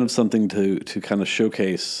always kind of something to kind of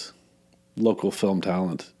showcase local film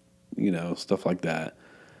talent, stuff like that.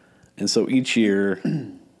 And so each year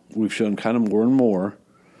we've shown kind of more and more.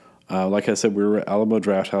 Like I said, we were at Alamo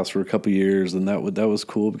Draft House for a couple of years, and that was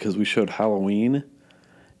cool because we showed Halloween,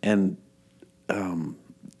 and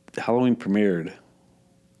Halloween premiered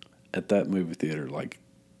at that movie theater like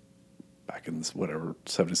back in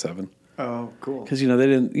 77. Oh, cool. Because they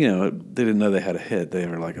didn't know they had a hit. They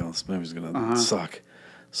were like, "Oh, this movie's gonna suck,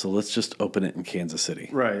 so let's just open it in Kansas City."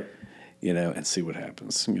 Right. And see what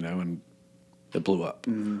happens, and it blew up.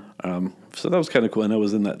 Mm-hmm. So that was kind of cool. And I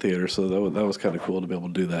was in that theater, so that was kind of cool to be able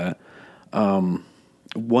to do that.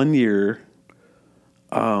 One year,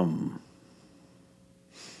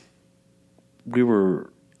 we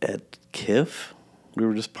were at KIFF. We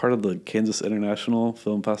were just part of the Kansas International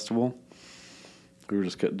Film Festival, We were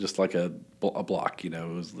just like a block, It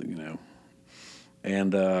was,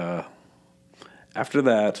 And after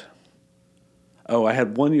that, I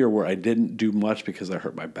had 1 year where I didn't do much because I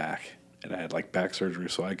hurt my back, and I had like back surgery,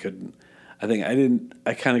 so I couldn't. I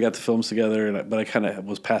kind of got the films together, but I kind of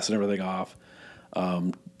was passing everything off.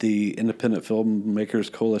 The Independent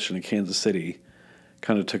Filmmakers Coalition in Kansas City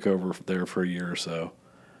kind of took over there for a year or so.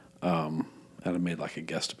 And I made like a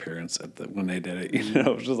guest appearance when they did it. It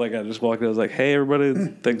was just like I just walked in. I was like, "Hey,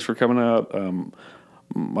 everybody, thanks for coming out.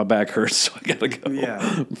 My back hurts, so I gotta go.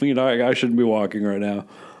 Yeah. I shouldn't be walking right now."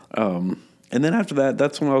 And then after that,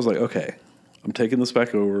 that's when I was like, "Okay, I'm taking this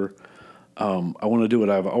back over. I want to do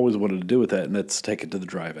what I've always wanted to do with that, and that's take it to the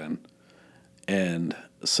drive-in." And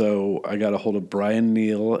so I got a hold of Brian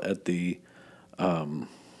Neal at the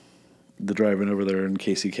drive-in over there in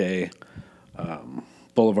KCK,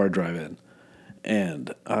 Boulevard Drive-In.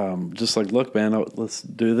 And just like, "Look, man, let's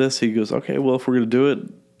do this." He goes, "Okay, well, if we're going to do it,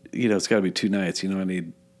 it's got to be 2 nights. I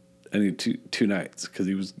need two nights." Because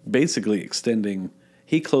he was basically extending.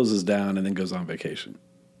 He closes down and then goes on vacation,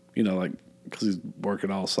 because he's working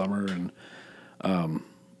all summer. And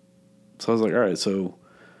so I was like, all right, so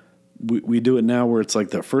we do it now where it's like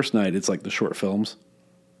the first night, it's like the short films.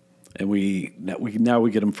 And we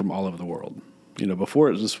get them from all over the world. Before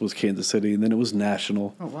it just was Kansas City, and then it was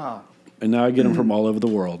national. Oh, wow. And now I get them from all over the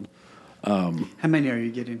world. How many are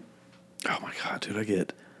you getting? Oh my God, dude, I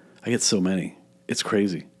get so many. It's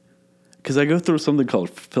crazy. Because I go through something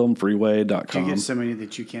called filmfreeway.com. Do you get so many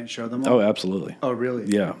that you can't show them all? Oh, absolutely. Oh, really?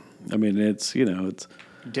 Yeah. I mean, it's.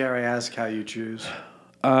 Dare I ask how you choose? Is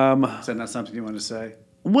that not something you want to say?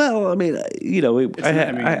 Well, I mean,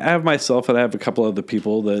 I have myself and I have a couple other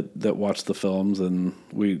people that watch the films, and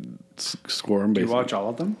we score them. Do basically. you watch all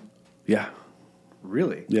of them? Yeah.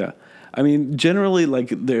 Really? Yeah. I mean, generally,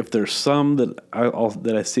 like if there's some that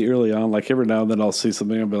I see early on, like every now and then I'll see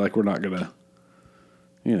something and be like, we're not gonna,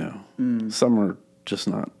 some are just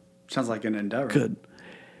not. Sounds like an endeavor. Good.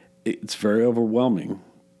 It's very overwhelming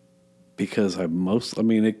because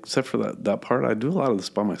except for that part, I do a lot of this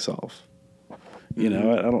by myself. I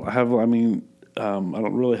don't have. I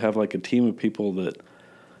don't really have like a team of people that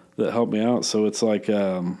help me out. So it's like, we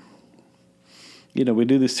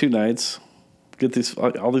do these 2 nights, get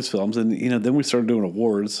all these films, and then we started doing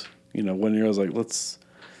awards. 1 year I was like, let's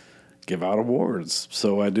give out awards.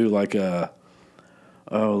 So I do like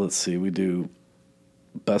let's see, we do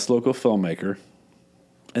best local filmmaker,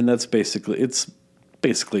 and that's basically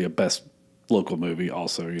a best local movie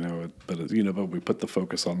also. But we put the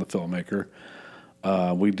focus on the filmmaker.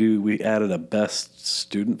 We added a best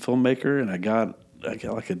student filmmaker, and I got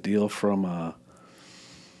like a deal from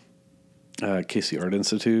Casey Art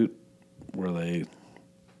Institute where they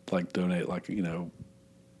like donate like a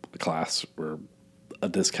class or a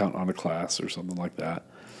discount on a class or something like that.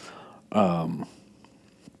 Our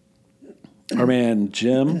man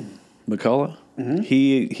Jim McCullough,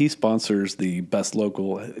 he sponsors the best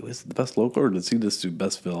local. Is it the best local, or does he just do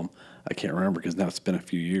best film? I can't remember because now it's been a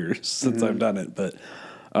few years since I've done it. But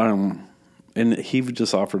and he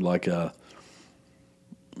just offered like a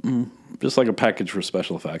package for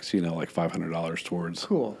special effects. Like $500 towards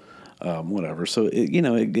Cool. Whatever. So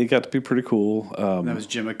it got to be pretty cool. That was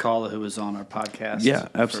Jim McCullough, who was on our podcast. Yeah,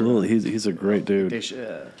 absolutely. He's a great dude.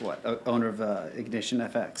 Owner of Ignition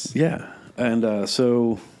FX. Yeah, and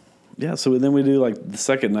so then we do like the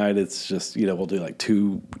second night. It's just we'll do like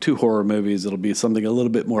two horror movies. It'll be something a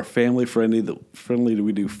little bit more family friendly. That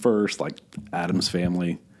we do first, like Addams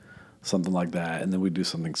Family, something like that, and then we do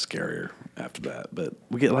something scarier after that. But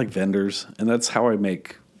we get like vendors, and that's how I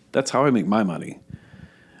make my money.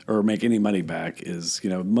 Or make any money back is,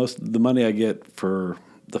 most the money I get for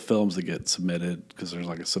the films that get submitted, because there's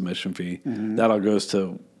like a submission fee, that all goes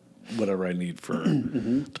to whatever I need for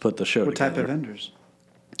to put the show together. What type of vendors?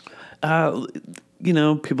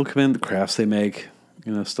 People come in, the crafts they make,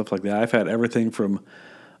 stuff like that. I've had everything from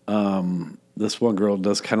this one girl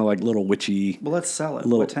does kind of like little witchy. Well, let's sell it.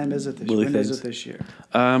 What time is it this year? When is it this year?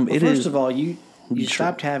 First of all, you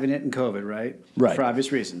stopped having it in COVID, right? Right. For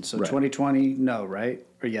obvious reasons. So right. 2020, no, right?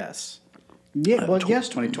 Or yes? Yeah, yes,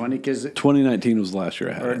 2020, because... 2019 was the last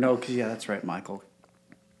year I had it. No, because, that's right, Michael.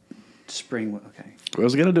 Spring, okay. I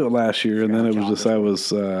was going to do it last year, and then it was just, okay,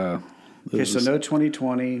 so no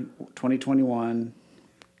 2020, 2021.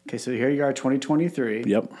 Okay, so here you are, 2023.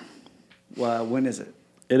 Yep. When is it?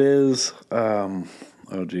 It is, oh,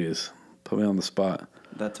 geez. Put me on the spot.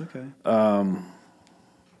 That's okay.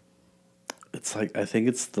 It's like, I think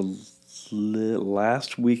it's the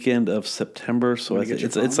last weekend of September, so I think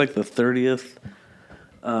it's like the 30th.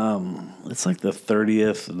 It's like the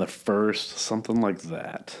 30th and the 1st, something like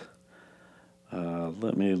that.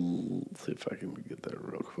 Let me see if I can get that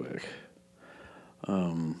real quick.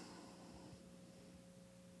 I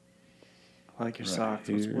like your socks.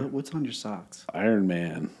 What's on your socks? Iron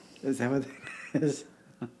Man. Is that what it is?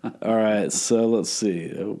 All right, so let's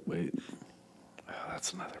see. Oh, wait. Oh,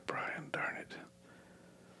 that's another Brian. Darn it.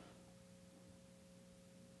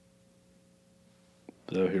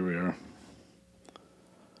 So here we are.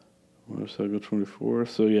 Motorcycle 24.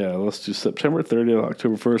 So yeah, let's do September 30th,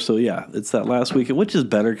 October 1st. So yeah, it's that last weekend, which is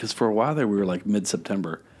better because for a while there we were like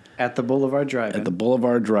mid-September. At the Boulevard Drive-In. At the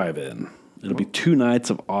Boulevard Drive-In. It'll be 2 nights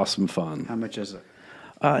of awesome fun. How much is it?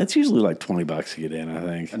 It's usually like $20 to get in, I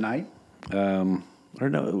think. A night? Or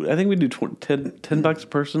no, I think we do $10 a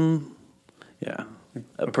person. Yeah,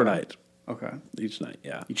 per night. Okay. Each night,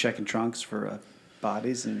 yeah. You checking trunks for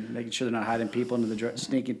bodies and making sure they're not hiding people into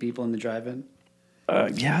sneaking people in the drive-in? I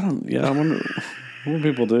wonder what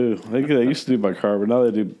people do. They used to do by car, but now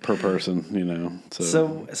they do per person, you know.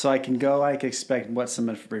 So I can go, I can expect some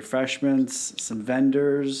refreshments, some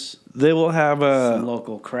vendors. They will have some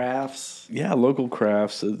local crafts. Yeah, local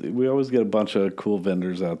crafts. We always get a bunch of cool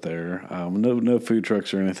vendors out there. No food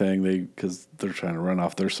trucks or anything, because they're trying to run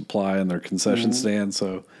off their supply and their concession stand.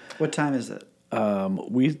 So, what time is it?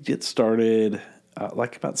 We get started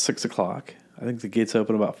like about 6:00. I think the gates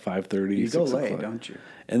open about 5:30. You go late, don't you?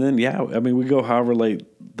 And then we go however late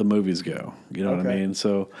the movies go. You know what I mean?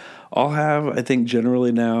 So I'll have, I think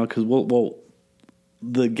generally now, because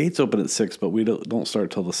the gates open at 6, but we don't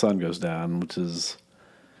start till the sun goes down, which is,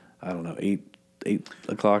 I don't know, 8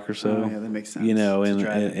 o'clock or so. Oh, yeah, that makes sense. You know,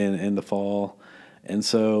 in the fall. And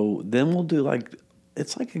so then we'll do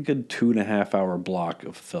it's like a good 2.5 hour block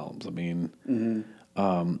of films. I mean,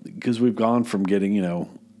 because we've gone from getting,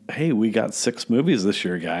 hey, we got 6 movies this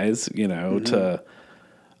year, guys, to,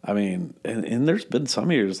 I mean, and there's been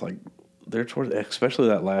some years especially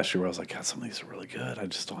that last year where I was like, God, some of these are really good. I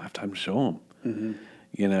just don't have time to show them,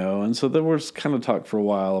 and so there was kind of talk for a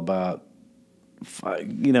while about,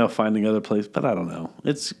 finding other places, but I don't know.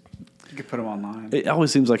 You could put them online. It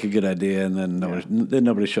always seems like a good idea, and then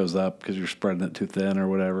nobody shows up because you're spreading it too thin or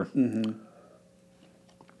whatever.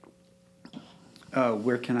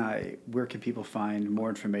 Where can people find more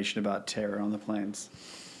information about Terror on the Plains?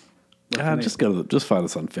 Just find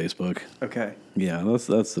us on Facebook. Okay. Yeah,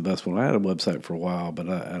 that's the best one. I had a website for a while, but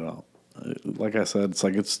I don't. Like I said,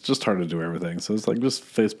 it's just hard to do everything. So it's like just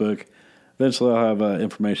Facebook. Eventually, I'll have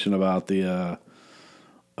information about the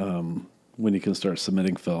when you can start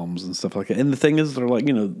submitting films and stuff like that. And the thing is, they're like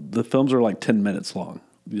the films are like 10 minutes long.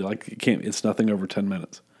 It's nothing over 10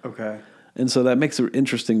 minutes. Okay. And so that makes it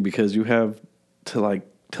interesting because you have to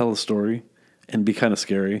tell a story and be kind of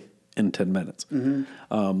scary in 10 minutes.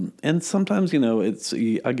 And sometimes,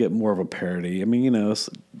 I get more of a parody. I mean,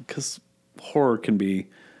 because horror can be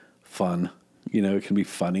fun, it can be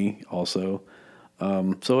funny also.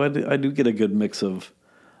 So I do get a good mix of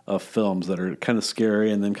films that are kind of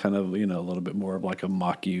scary and then kind of, a little bit more of like a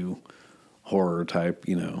mock you horror type,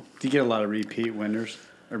 Do you get a lot of repeat winners?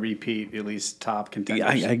 Or repeat, at least top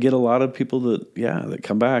contenders? Yeah, I get a lot of people that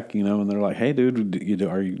come back, and they're like, "Hey, dude,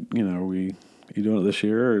 are you doing it this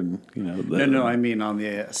year?" And No, I mean on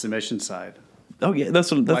the submission side. Oh yeah,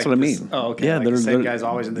 that's what I mean. Oh, okay. Yeah, the same guy's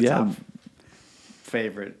always in the top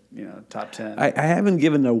favorite, top 10. I haven't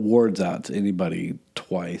given awards out to anybody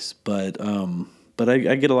twice, but I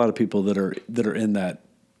get a lot of people that are in that,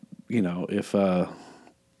 if.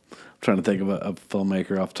 Trying to think of a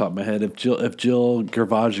filmmaker off the top of my head. If Jill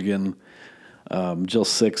Gervagian, Jill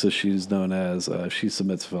Six as she's known as, she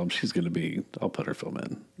submits a film, she's going to be. I'll put her film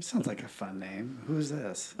in. It sounds like a fun name. Who's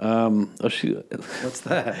this? What's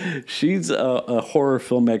that? She's a horror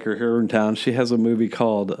filmmaker here in town. She has a movie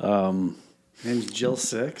called. Name's Jill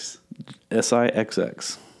Six.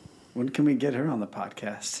 SIXX. When can we get her on the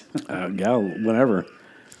podcast? Yeah, whenever.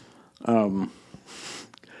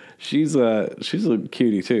 She's a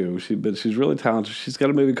cutie too. But she's really talented. She's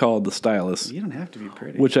got a movie called The Stylist. You don't have to be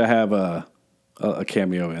pretty. Which I have a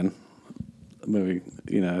cameo in. A movie,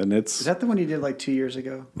 and it's. Is that the one you did like 2 years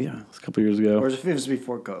ago? Yeah, it's a couple years ago. Or it was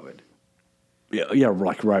before COVID? Yeah,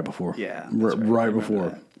 like right before. Yeah, right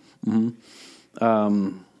before.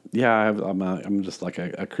 Yeah, I'm just like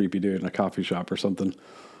a creepy dude in a coffee shop or something.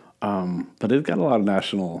 But it got a lot of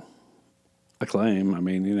national acclaim. I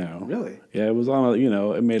mean, Really? Yeah, it was on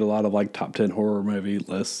it made a lot of like top 10 horror movie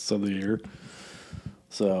lists of the year.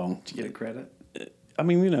 So. Did you get a credit? I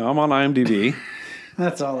mean, I'm on IMDb.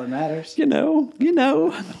 That's all that matters.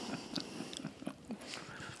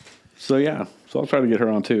 So yeah, I'll try to get her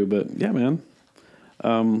on too. But yeah, man,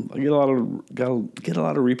 I get a lot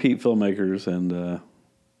of repeat filmmakers, and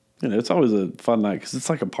it's always a fun night because it's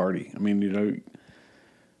like a party. I mean,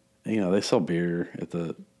 they sell beer at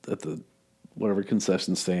the whatever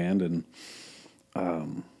concession stand, and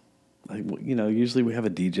usually we have a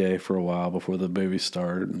DJ for a while before the movies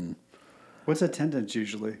start. And what's attendance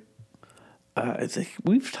usually? I think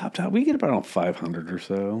we've topped out. We get about 500 or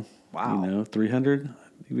so. Wow. 300,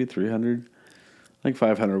 maybe 300. I think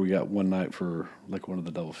 500 we got one night for like one of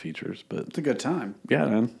the double features, but it's a good time. Yeah,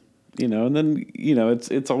 man. And then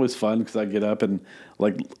it's always fun because I get up and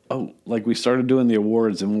like we started doing the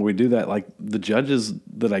awards, and when we do that, like the judges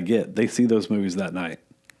that I get, they see those movies that night.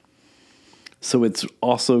 So it's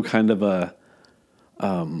also kind of a you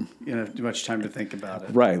don't have too much time to think about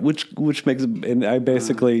it, right? Which makes it, and I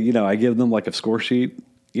basically I give them like a score sheet.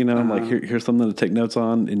 I'm like, here's something to take notes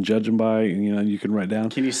on and judge them by, and you can write down.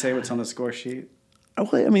 Can you say what's on the score sheet?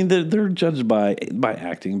 Well, I mean, they're judged by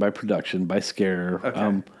acting, by production, by scare.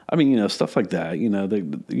 Okay. Stuff like that.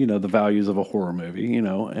 The values of a horror movie.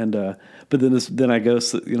 And but then I go.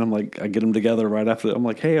 I'm like, I get them together right after. I'm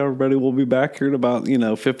like, hey, everybody, we'll be back here in about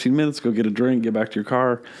 15 minutes. Go get a drink, get back to your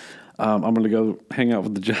car. I'm going to go hang out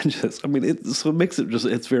with the judges. I mean, it makes it just.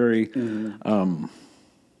 It's very.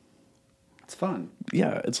 It's fun.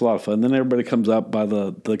 Yeah, it's a lot of fun. Then everybody comes up by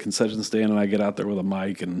the concession stand, and I get out there with a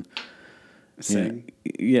mic and. Sing.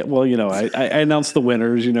 Yeah. Well, I announce the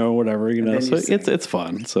winners, or whatever, so it's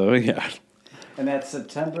fun. So, yeah. And that's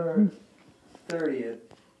September 30th.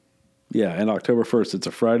 Yeah, and October 1st. It's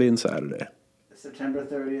a Friday and Saturday. September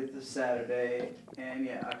 30th is Saturday, and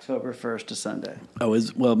October 1st to Sunday. Oh,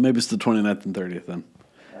 maybe it's the 29th and 30th then.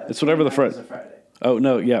 It's whatever the Friday. Oh,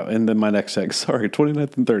 no, yeah, and then my next text. Sorry,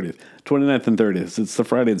 29th and 30th. 29th and 30th. It's the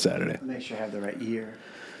Friday and Saturday. Make sure I have the right year.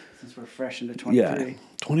 Since we're fresh into 23. Yeah,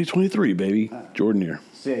 2023, baby. Jordan year.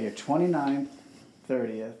 So, your 29th,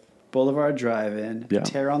 30th, Boulevard Drive-In, yeah.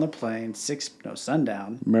 Terror on the Plain,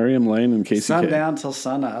 sundown. Merriam Lane and KCK. Sundown till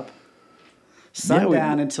sun up.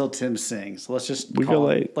 Sundown until Tim sings. Let's just go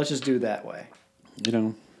late. Let's just do it that way.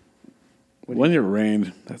 When it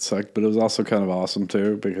rained, that sucked, but it was also kind of awesome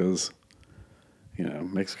too because,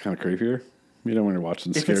 it makes it kind of creepier. When you're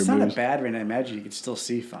watching scary movies. If it's not a bad rain, I imagine you could still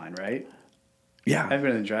see fine, right? Yeah. I've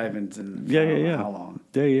been in the drive-ins and how long?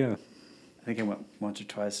 Yeah. I think I went once or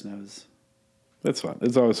twice and it was... That's fun.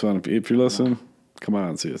 It's always fun. If you're listening, come on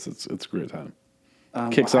and see us. It's a great time.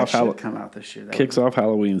 Come out this year. Kicks off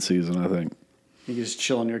Halloween season, I think. You can just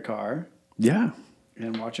chill in your car. Yeah.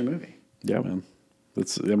 And watch a movie. Yeah, man.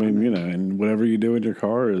 And whatever you do in your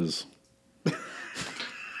car is...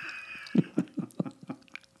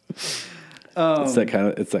 it's that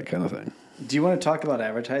kind of thing. Do you want to talk about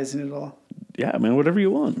advertising at all? Yeah, man. Whatever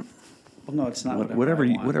you want. Well, no, it's not. Whatever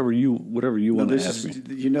you want to ask me.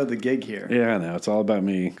 You know the gig here. Yeah, I know. It's all about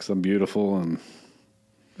me because I'm beautiful and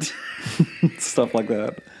stuff like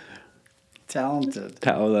that. Talented.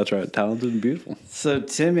 That's right. Talented and beautiful. So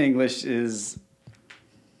Tim English is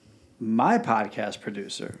my podcast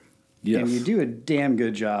producer. Yes. And you do a damn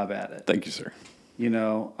good job at it. Thank you, sir.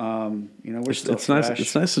 We're still it's fresh. nice.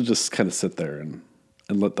 It's nice to just kind of sit there and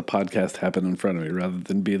let the podcast happen in front of me rather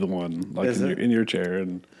than be the one like in your chair.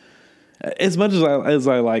 And as much as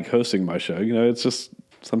I like hosting my show, it's just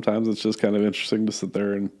sometimes it's just kind of interesting to sit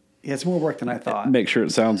there and it's more work than I thought. Make sure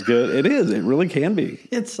it sounds good. It is. It really can be.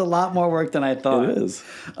 It's a lot more work than I thought. It is.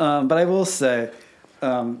 But I will say,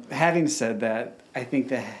 having said that, I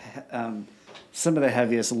think some of the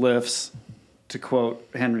heaviest lifts, to quote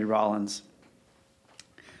Henry Rollins,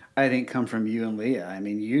 I think come from you and Leah. I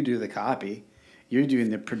mean, you do the copy. You're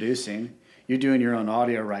doing the producing. You're doing your own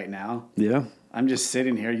audio right now. Yeah. I'm just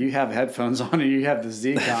sitting here. You have headphones on and you have the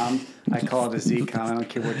Z-Com. I call it a Z-Com. I don't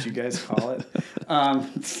care what you guys call it.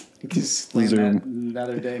 Just explain that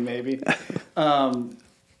another day maybe.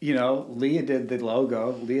 Leah did the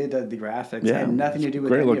logo. Leah did the graphics. Yeah, I had nothing to do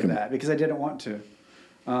with any of that because I didn't want to.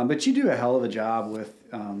 But you do a hell of a job with,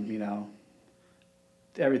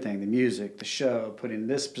 everything, the music, the show, putting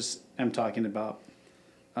this. I'm talking about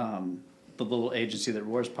the little agency that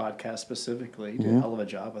Roars podcast specifically. You do a hell of a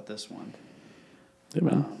job with this one. Yeah,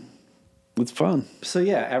 man. It's fun. So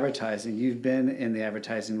yeah, advertising. You've been in the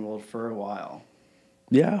advertising world for a while.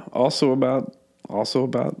 Yeah. Also about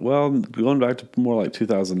going back to more like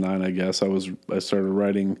 2009, I guess. I started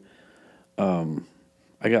writing.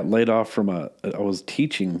 I got laid off from I was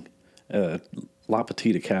teaching at La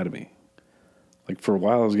Petite Academy. Like for a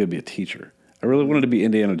while, I was going to be a teacher. I really wanted to be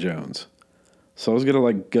Indiana Jones. So I was going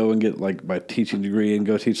to go and get my teaching degree and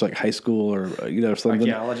go teach high school or, something.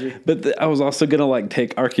 Archaeology. But I was also going to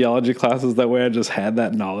take archaeology classes. That way I just had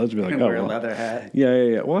that knowledge. Be like, wear a leather hat.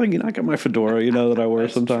 Yeah. Well, I got my fedora, that I wear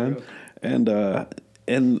sometimes. True. And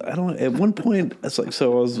and I don't. At one point, it's like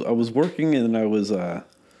so. I was working, and I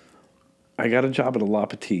got a job at a La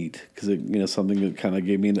Petite because something that kind of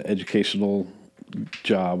gave me an educational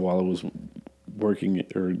job while I was working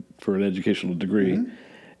or for an educational degree. Mm-hmm.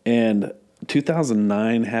 And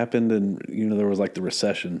 2009 happened, and there was like the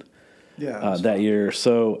recession. Yeah, that year.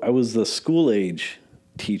 So I was the school age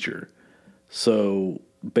teacher. So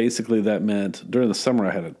basically, that meant during the summer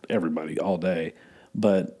I had everybody all day,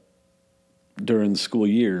 but during the school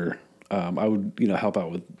year, I would help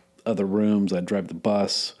out with other rooms. I'd drive the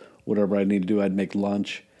bus, whatever I needed to do. I'd make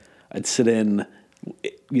lunch. I'd sit in,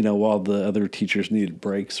 while the other teachers needed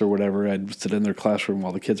breaks or whatever. I'd sit in their classroom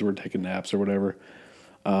while the kids were taking naps or whatever.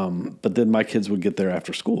 But then my kids would get there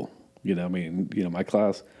after school. My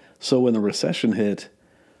class. So when the recession hit,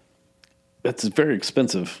 it's very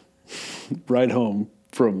expensive ride home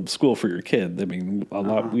from school for your kid. I mean, a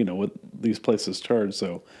lot, what these places charge.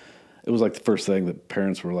 So it was like the first thing that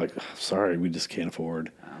parents were like, sorry, we just can't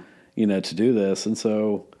afford, to do this. And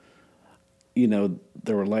so,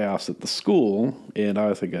 there were layoffs at the school, and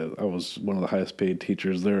I think I was one of the highest paid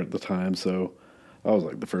teachers there at the time. So I was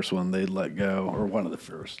like the first one they'd let go, or one of the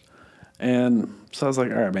first. And so I was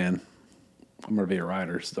like, all right, man, I'm going to be a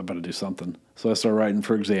writer, so I'm going to do something. So I started writing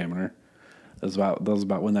for Examiner. That was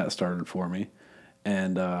about when that started for me.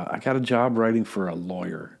 And I got a job writing for a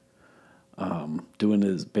lawyer, doing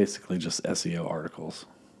his basically just SEO articles,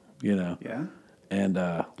 Yeah. And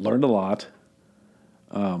learned a lot.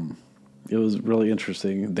 It was really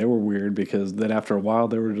interesting. They were weird because then after a while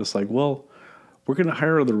they were just like, well, we're going to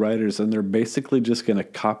hire other writers, and they're basically just going to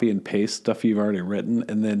copy and paste stuff you've already written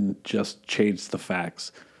and then just change the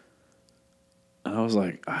facts. And I was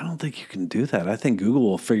like, I don't think you can do that. I think Google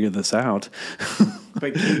will figure this out.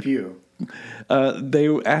 But keep you.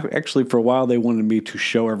 They actually, for a while, they wanted me to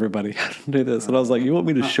show everybody how to do this. And I was like, you want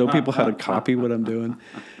me to show people how to copy what I'm doing?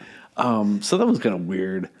 So that was kind of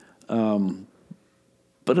weird.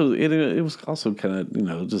 But it was also kind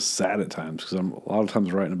of, just sad at times because I'm a lot of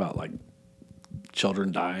times writing about like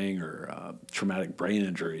children dying or traumatic brain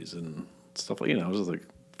injuries and stuff like, it was just like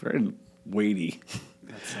very weighty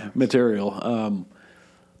material.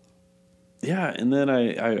 Yeah, and then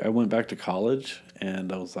I went back to college,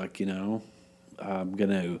 and I was like, I'm going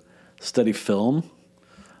to study film,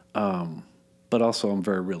 but also I'm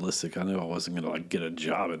very realistic. I knew I wasn't going to like get a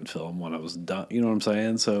job in film when I was done. You know what I'm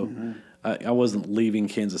saying? So I wasn't leaving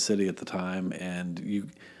Kansas City at the time, and you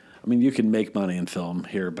can make money in film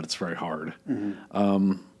here, but it's very hard.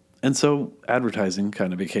 And so advertising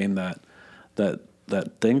kind of became that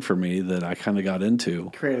thing for me that I kind of got into.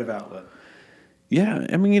 Creative outlet. Yeah,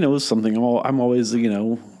 it was something I'm always,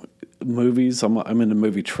 movies. I'm into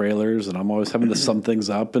movie trailers, and I'm always having to sum things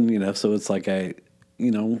up, and so it's like I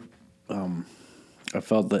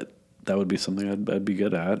felt that would be something I'd be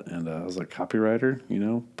good at, and I was like copywriter.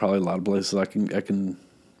 Probably a lot of places I can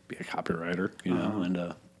be a copywriter.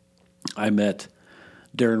 And I met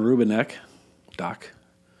Darren Rubinek, Doc,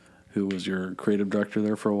 who was your creative director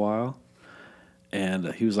there for a while.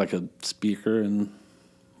 And he was like a speaker in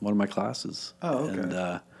one of my classes. Oh, okay.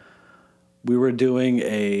 And we were doing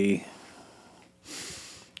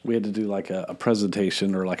we had to do like a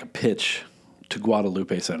presentation or like a pitch to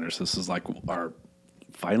Guadalupe Centers. This is like our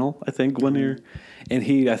final, I think, one year. And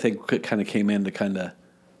he, I think, kind of came in to kind of,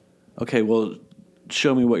 okay, well,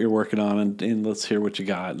 show me what you're working on and let's hear what you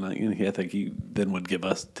got. And I think he then would give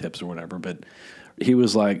us tips or whatever. But he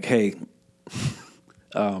was like, hey,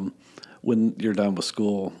 when you're done with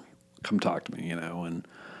school, come talk to me, And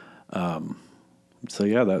so,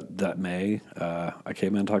 yeah, that May, I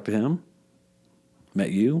came in and talked to him,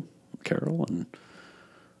 met you, Carol, and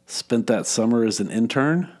spent that summer as an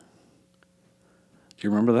intern. Do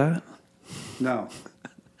you remember that? No.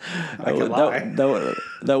 I could lie.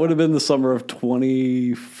 That would have been the summer of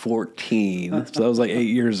 2014. So that was like 8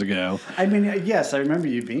 years ago. Yes, I remember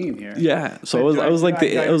you being here. Yeah. So I was like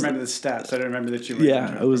I remember the steps. I don't remember that you were.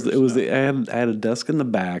 Yeah. I had a desk in the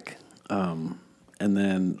back, and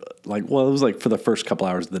then it was like for the first couple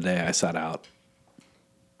hours of the day, I sat out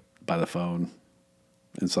by the phone,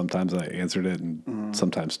 and sometimes I answered it, and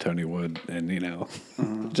sometimes Tony would, and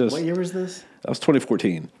just. What year was this? That was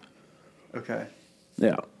 2014. Okay.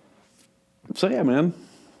 Yeah. So, yeah, man.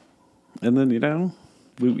 And then,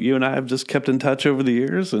 you and I have just kept in touch over the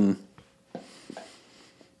years. And a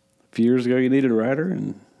few years ago, you needed a writer,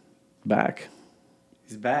 and back.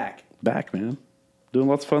 He's back. Back, man. Doing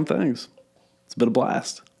lots of fun things. It's been a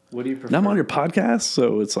blast. What do you prefer? Now I'm on your podcast,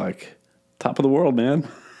 so it's like top of the world, man.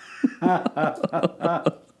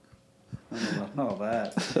 I don't know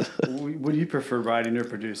that. What do you prefer, writing or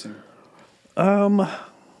producing?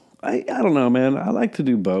 I don't know, man. I like to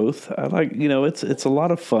do both. I like, it's a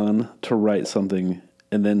lot of fun to write something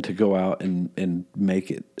and then to go out and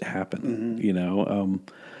make it happen.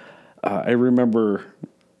 I remember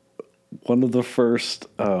one of the first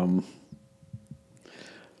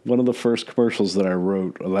commercials that I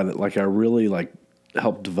wrote, like I really like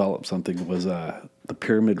helped develop something, was the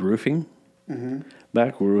Pyramid Roofing,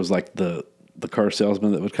 back where it was like the car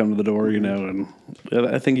salesman that would come to the door, and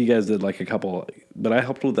I think you guys did like a couple, but I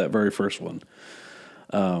helped with that very first one,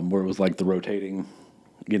 where it was like the rotating,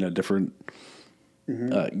 different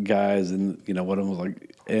guys, and one of them was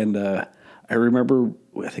like, and I remember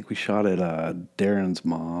I think we shot at Darren's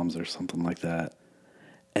mom's or something like that,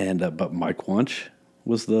 and but Mike Wunsch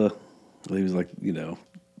was he was like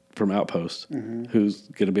from Outpost, who's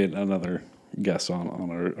going to be another guest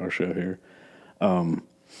on our show here.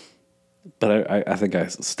 But I think I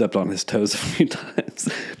stepped on his toes a few times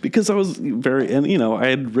because I was I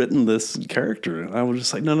had written this character and I was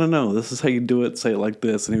just like, no, this is how you do it. Say it like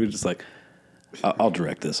this. And he was just like, I'll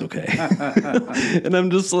direct this. Okay. And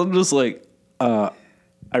I'm just like,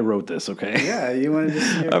 I wrote this. Okay. Yeah. You wanted to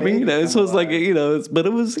see your I mean, so it's like, but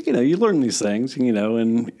it was, you learn these things,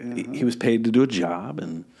 and he was paid to do a job,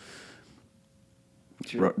 and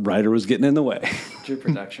writer was getting in the way. True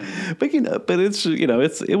production. But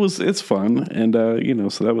it's fun, and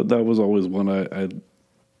so that was always one I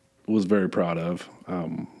was very proud of,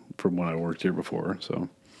 from when I worked here before. So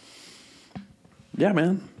yeah,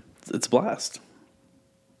 man, it's a blast,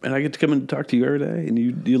 and I get to come and talk to you every day,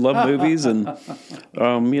 and you love movies, and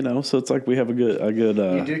so it's like we have a good.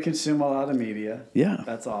 You do consume a lot of media. Yeah,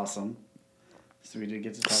 that's awesome. So we did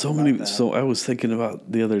get to talk so about many. that. So I was thinking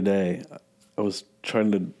about the other day. I was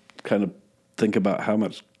trying to kind of think about how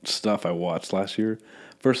much stuff I watched last year.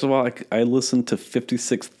 First of all, I listened to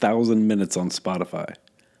 56,000 minutes on Spotify.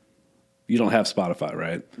 You don't have Spotify,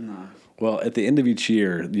 right? No. Well, at the end of each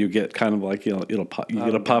year, you get kind of like it'll pop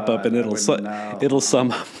up and it'll sum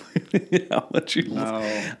up how much you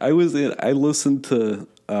listen. I listened to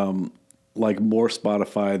like more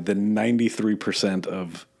Spotify than 93%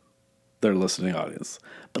 of their listening audience.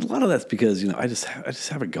 But a lot of that's because I just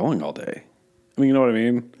have it going all day. I mean, you know what I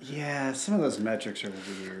mean? Yeah, some of those metrics are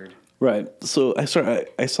weird. Right. So I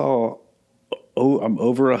saw I'm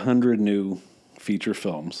over 100 new feature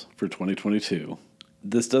films for 2022.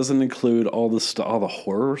 This doesn't include all the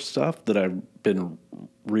horror stuff that I've been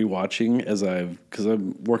rewatching because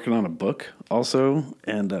I'm working on a book also,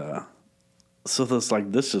 and so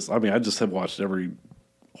I just have watched every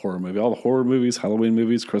horror movie, all the horror movies, Halloween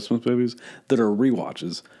movies, Christmas movies that are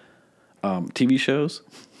rewatches, TV shows.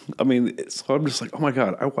 I mean, so I'm just like, oh my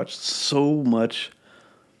God, I watched so much,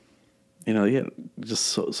 just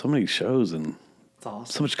so many shows and it's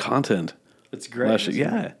awesome. So much content. It's great.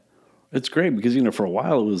 Yeah. It's great because, for a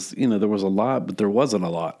while it was, there was a lot, but there wasn't a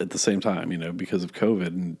lot at the same time, because of COVID.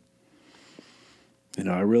 And,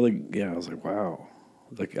 I was like, wow.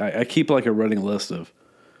 Like I keep like a running list of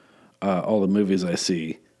all the movies I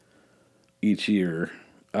see each year.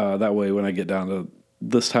 That way when I get down to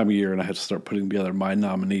this time of year and I have to start putting together my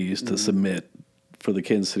nominees to submit for the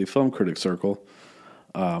Kansas City Film Critics Circle,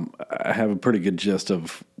 I have a pretty good gist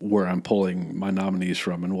of where I'm pulling my nominees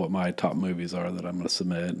from and what my top movies are that I'm going to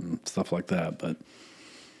submit and stuff like that. But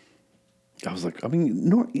I was like, I don't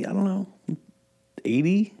know,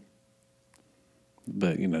 80?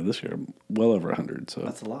 But, this year I'm well over 100. So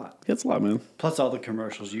that's a lot. Yeah, it's a lot, man. Plus all the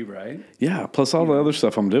commercials you write. Yeah, plus all the other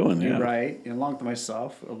stuff I'm doing. You write, along with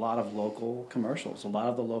myself, a lot of local commercials. A lot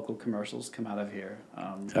of the local commercials come out of here.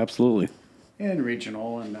 Absolutely. And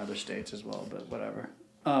regional and other states as well, but whatever.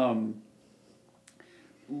 I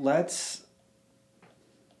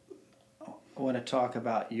want to talk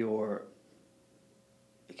about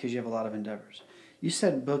because you have a lot of endeavors. You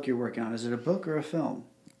said book you're working on. Is it a book or a film?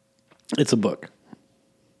 It's a book.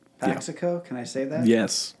 Paxico? Yeah. Can I say that?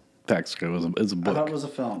 Yes. Paxico is a book. I thought it was a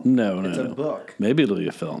film. No. It's a book. Maybe it'll be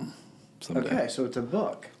a film someday. Okay, so it's a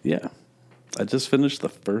book. Yeah. I just finished the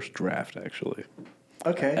first draft, actually.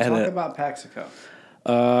 Okay, talk about Paxico.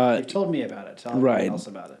 You've told me about it. Tell everyone else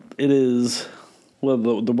about it. It is, well,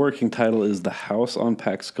 the working title is The House on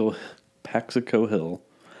Paxico Hill.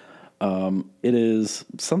 It is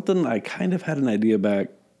something I kind of had an idea back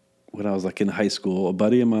when I was like in high school. A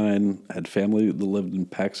buddy of mine had family that lived in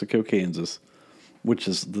Paxico, Kansas, which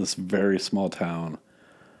is this very small town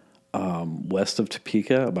west of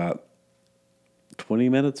Topeka, about 20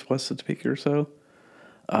 minutes west of Topeka or so,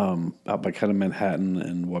 out by kind of Manhattan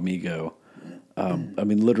and Wamego.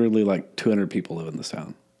 Literally like 200 people live in this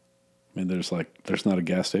town. There's not a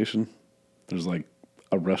gas station. There's like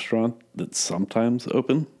a restaurant that's sometimes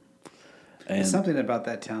open. And something about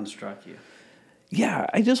that town struck you. Yeah,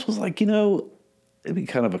 I just was like, it'd be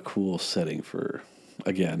kind of a cool setting for,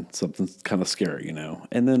 again, something kind of scary,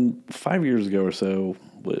 And then 5 years ago or so,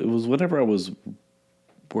 it was whenever I was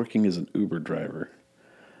working as an Uber driver.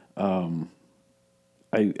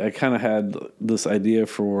 I kind of had this idea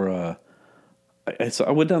for. So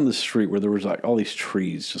I went down the street where there was like all these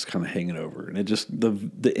trees just kind of hanging over, and it just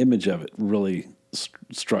the image of it really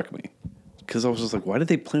struck me, because I was just like, why did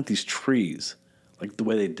they plant these trees like the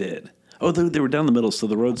way they did? Oh, they were down the middle, so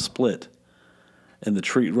the road split, and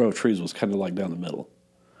the row of trees was kind of like down the middle.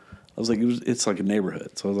 I was like, it's like a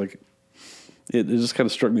neighborhood, so I was like, it just kind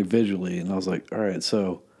of struck me visually, and I was like, all right,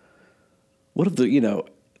 so what if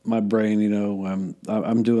my brain,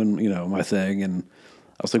 I'm doing my thing, and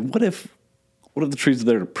I was like, what if the trees are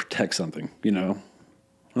there to protect something, I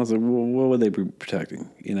was like, well, what would they be protecting,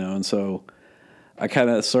 And so I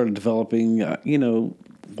kind of started developing,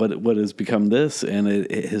 what has become this, and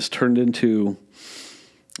it has turned into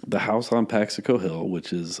the house on Paxico Hill,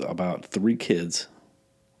 which is about 3 kids.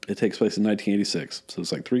 It takes place in 1986, so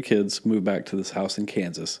it's like 3 kids move back to this house in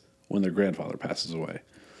Kansas when their grandfather passes away,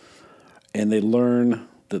 and they learn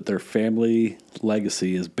that their family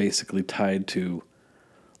legacy is basically tied to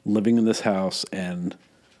living in this house and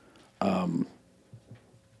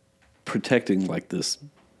protecting like this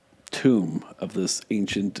tomb of this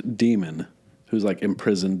ancient demon who's like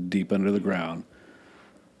imprisoned deep under the ground.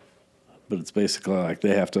 But it's basically like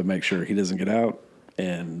they have to make sure he doesn't get out,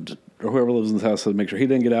 or whoever lives in this house has to make sure he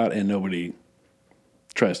didn't get out, and nobody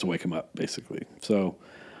tries to wake him up, basically. So,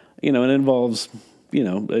 it involves,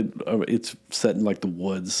 it's set in like the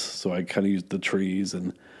woods, so I kind of use the trees,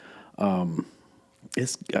 and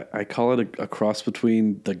I call it a cross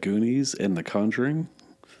between The Goonies and The Conjuring,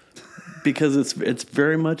 because it's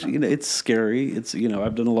very much, it's scary. It's,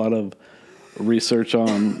 I've done a lot of research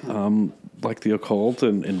on like the occult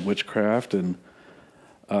and witchcraft, and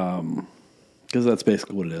because that's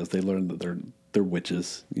basically what it is. They learn that they're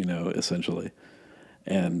witches, essentially,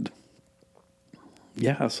 and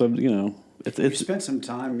yeah. So You spent some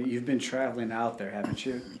time. You've been traveling out there, haven't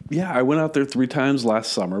you? Yeah, I went out there 3 times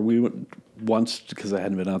last summer. We went once because I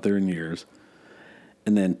hadn't been out there in years,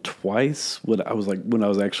 and then twice when I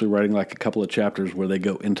was actually writing like a couple of chapters where they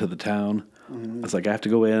go into the town. Mm-hmm. I was like, I have to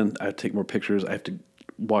go in. I have to take more pictures. I have to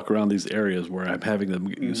walk around these areas where I'm having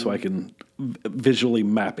them, so I can visually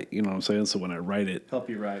map it. You know what I'm saying? So when I write it, help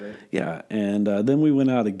you write it. Yeah, and then we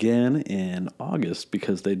went out again in August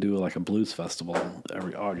because they do like a blues festival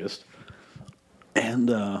every August. And,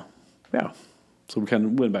 so we kind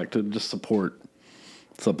of went back to just support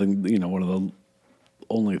something, one of the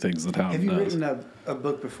only things the town does. Have you written a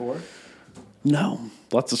book before? No.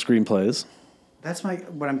 Lots of screenplays. That's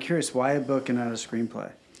what I'm curious, why a book and not a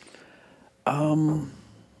screenplay?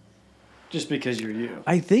 Just because you're you.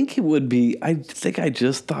 I think I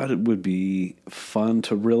just thought it would be fun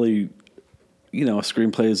to really, a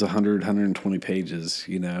screenplay is 100, 120 pages,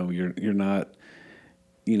 you're not...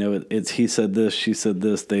 it's he said this, she said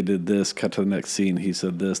this, they did this, cut to the next scene, he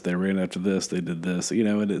said this, they ran after this, they did this,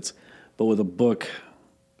 but with a book,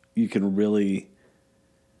 you can really,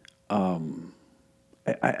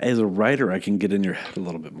 as a writer, I can get in your head a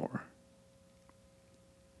little bit more,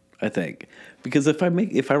 I think. Because if I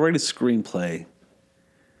write a screenplay,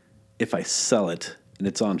 if I sell it, and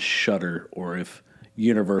it's on Shudder, or if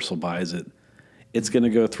Universal buys it, it's going to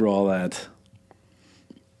go through all that,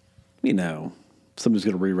 somebody's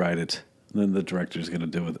going to rewrite it, and then the director's going to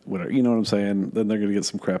do it, whatever. You know what I'm saying? Then they're going to get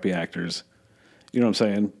some crappy actors. You know what I'm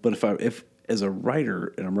saying? But if as a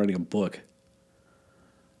writer and I'm writing a book,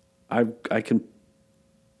 I'm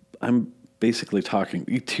basically talking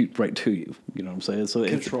right to you. You know what I'm saying? So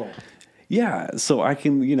control. Yeah. So I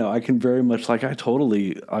can very much I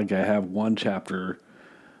have one chapter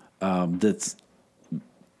that's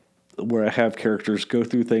where I have characters go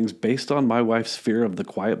through things based on my wife's fear of The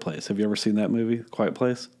Quiet Place. Have you ever seen that movie, Quiet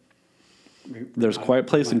Place? There's Quiet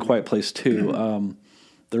Place and Quiet Place 2.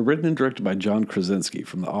 They're written and directed by John Krasinski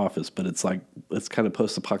from The Office, but it's kind of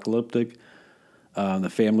post-apocalyptic. The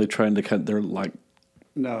family trying to they're like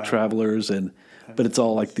travelers, but it's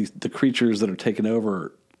all like the creatures that are taken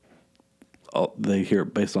over. They hear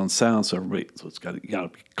it based on sound, so it's got to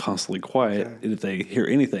be constantly quiet. Okay. And if they hear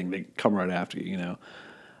anything, they come right after you.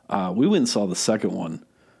 We went and saw the second one,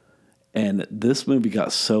 and this movie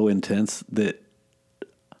got so intense that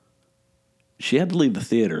she had to leave the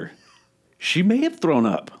theater. She may have thrown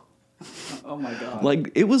up. Oh my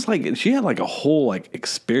God! It was she had a whole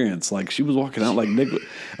experience. She was walking out like Nick.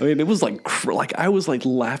 I mean, it was I was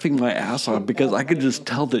laughing my ass off because I could just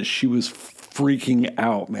tell that she was freaking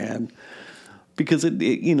out, man. because it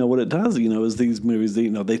you know what it does, you know, is these movies, you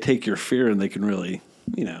know, they take your fear and they can really,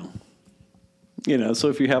 you know, so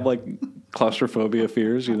if you have like claustrophobia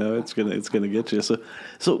fears, you know, it's gonna get you.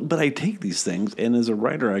 So but I take these things, and as a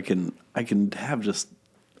writer, I can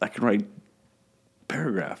write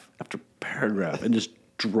paragraph after paragraph and just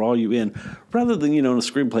draw you in, rather than, you know, in a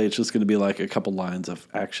screenplay it's just going to be like a couple lines of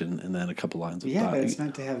action and then a couple lines of but it's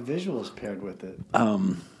meant to have visuals paired with it.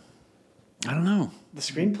 I don't know. The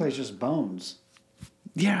screenplay's just bones.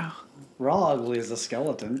 Yeah. We're all ugly as a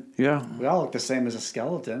skeleton. Yeah. We all look the same as a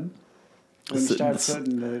skeleton. When you start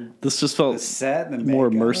putting this just felt the set and the more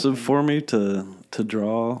immersive for me to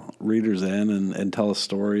draw readers in and tell a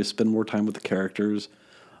story, spend more time with the characters,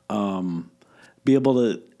 be able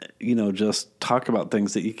to, you know, just talk about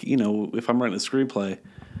things that you know, if I'm writing a screenplay,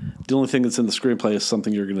 the only thing that's in the screenplay is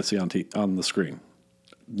something you're going to see on the screen.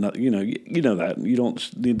 Not, you know that you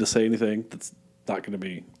don't need to say anything that's not going to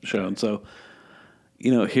be shown. So,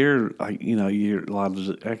 you know, here, you're a lot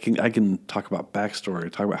of. I can talk about backstory,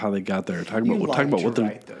 talk about how they got there, talk about what they're.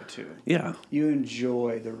 Write, though, too. Yeah, you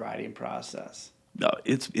enjoy the writing process.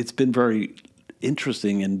 It's been very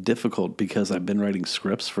interesting and difficult because I've been writing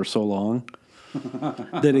scripts for so long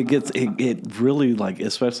that it really, like,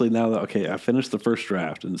 especially now that, okay, I finished the first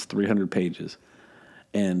draft and it's 300 pages,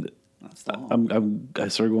 and that's long. I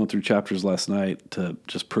started going through chapters last night to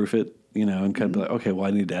just proof it, you know, and kind of be like, okay, well,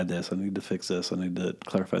 I need to add this, I need to fix this, I need to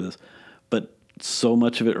clarify this. But so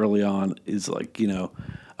much of it early on is like, you know,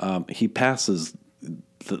 he passes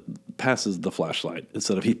the flashlight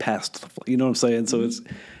instead of he passed you know what I'm saying? So it's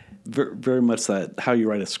very, very much that how you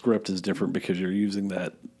write a script is different because you're using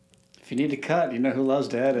that. If you need to cut, you know who loves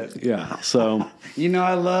to edit. Yeah, so you know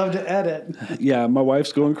I love to edit. Yeah, my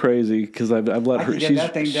wife's going crazy because I've let her.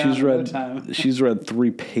 She's read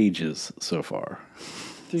 3 pages so far.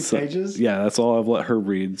 3 pages? Yeah, that's all I've let her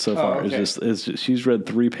read so far. Okay. It's just she's read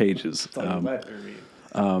 3 pages. Let her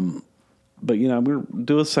read. But you know, I'm gonna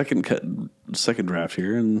do a second draft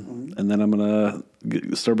here, and then I'm gonna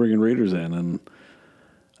start bringing readers in, and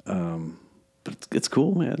but it's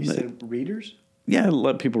cool, man. You said readers? Yeah,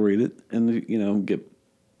 let people read it, and you know,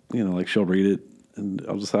 like she'll read it, and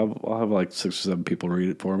I'll have like 6 or 7 people read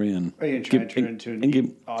it for me, and are you trying to turn it into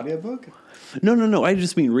an audiobook? No. I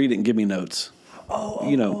just mean read it and give me notes. Give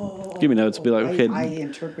me notes. Be like, okay, I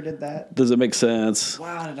interpreted that. Does it make sense?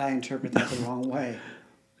 Wow, did I interpret that the wrong way?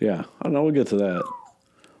 Yeah, I don't know. We'll get to that,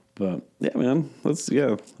 but yeah, man,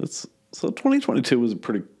 so 2022 was a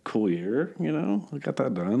pretty cool year. You know, I got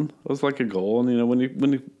that done. It was like a goal, and you know, when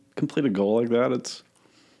you complete a goal like that, it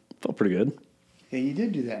felt pretty good. Yeah, you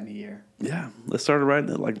did do that in a year. Yeah, I started writing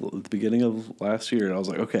it like at the beginning of last year, and I was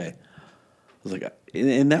like, okay.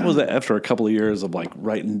 And that was after a couple of years of like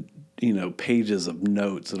writing, you know, pages of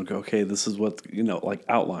notes, and okay, this is what, you know, like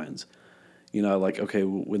outlines. You know, like, okay,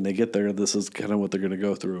 when they get there, this is kind of what they're going to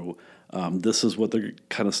go through. This is what the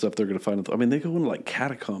kind of stuff they're going to find. I mean, they go into like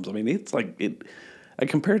catacombs. I mean, it's like I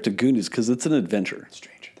compare it to Goonies because it's an adventure.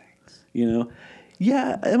 Stranger Things. You know,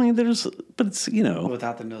 yeah. I mean, but it's, you know,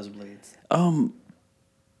 without the nosebleeds.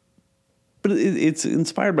 But it's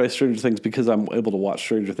inspired by Stranger Things because I'm able to watch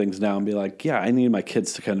Stranger Things now and be like, yeah, I need my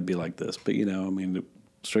kids to kind of be like this. But you know, I mean,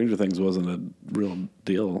 Stranger Things wasn't a real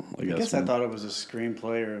deal, I guess. I guess I thought it was a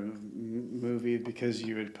screenplay or a movie because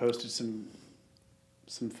you had posted some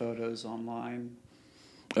photos online,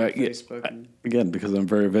 Facebook. Again, because I'm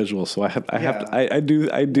very visual, so I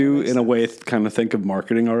do in a way kind of think of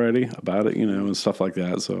marketing already about it, you know, and stuff like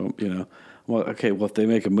that. So you know, well, okay, well, if they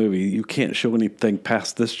make a movie, you can't show anything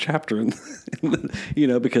past this chapter, you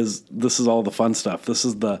know, because this is all the fun stuff. This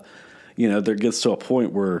is the, you know, there gets to a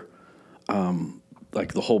point where.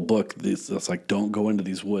 Like the whole book, it's like, don't go into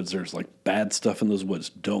these woods. There's like bad stuff in those woods.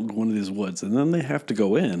 Don't go into these woods. And then they have to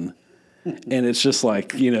go in. And it's just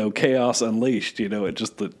like, you know, chaos unleashed. You know, it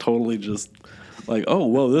just totally just like, oh,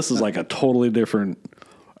 whoa, this is like a totally different,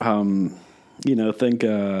 you know, think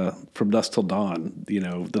From Dusk Till Dawn, you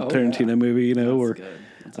know, the Tarantino movie, you know, where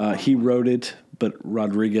he wrote it, but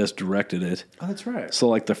Rodriguez directed it. Oh, that's right. So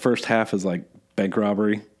like the first half is like bank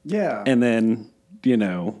robbery. Yeah. And then, you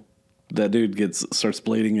know, that dude starts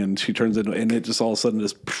bleeding, and she turns into, and it just all of a sudden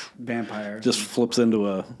vampire just flips into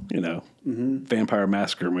a, you know, vampire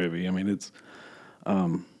massacre movie. I mean, it's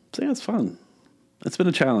so yeah, it's fun. It's been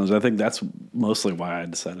a challenge. I think that's mostly why I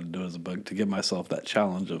decided to do it as a book, to give myself that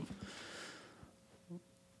challenge of,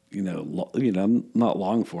 you know, not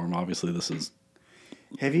long form. Obviously, this is.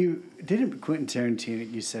 Didn't Quentin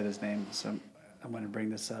Tarantino? You said his name, so I want to bring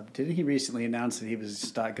this up. Didn't he recently announce that he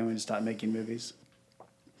was going to stop making movies?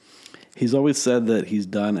 He's always said that he's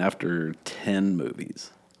done after 10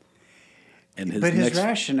 movies. And his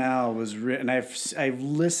rationale was, and I've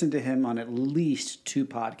listened to him on at least 2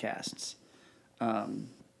 podcasts,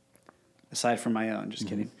 aside from my own. Just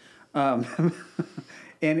kidding. But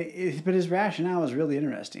his rationale was really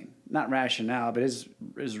interesting. Not rationale, but his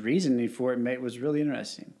reasoning for it was really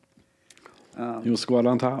interesting. He wants to go out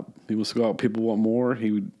on top. He wants to go out. People want more.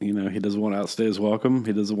 He doesn't want to outstay his welcome.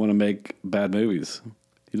 He doesn't want to make bad movies.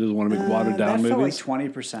 He doesn't want to make watered down movies. That felt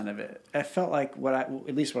like 20% of it. I felt like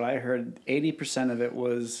at least what I heard, 80% of it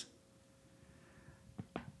was,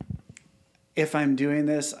 if I'm doing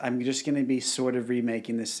this, I'm just going to be sort of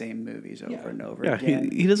remaking the same movies over and over again.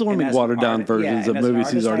 He doesn't want to make watered down versions of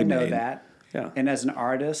movies he's already made. I know that. Yeah. And as an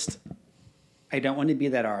artist, I don't want to be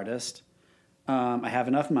that artist. I have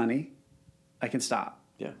enough money. I can stop.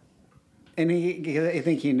 Yeah. And I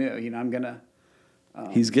think he knew, I'm going to...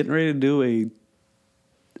 he's getting ready to do a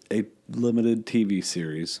limited TV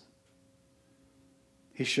series.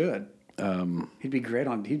 He should. He'd be great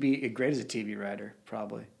as a TV writer,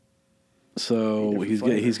 probably. So he's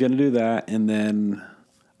going to do that, and then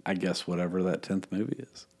I guess whatever that 10th movie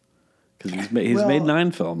is, because he's made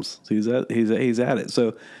 9 films. So he's at it.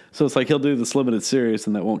 So it's like he'll do this limited series,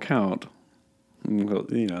 and that won't count. And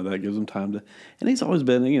that gives him time to. And he's always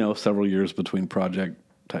been several years between project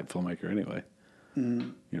type filmmaker anyway.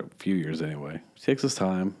 Mm-hmm. A few years anyway. He takes his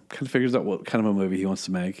time, kind of figures out what kind of a movie he wants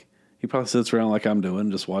to make. He probably sits around like I'm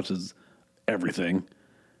doing, just watches everything.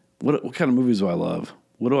 What kind of movies do I love?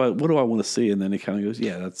 What do I want to see? And then he kind of goes,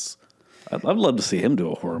 I'd love to see him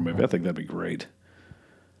do a horror movie. I think that'd be great.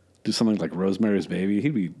 Do something like Rosemary's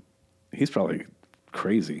Baby. He's probably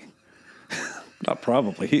crazy. Not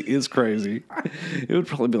probably. He is crazy. It would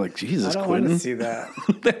probably be like, Jesus, I don't Quentin. want to see that.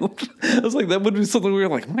 I was like, that would be something where you're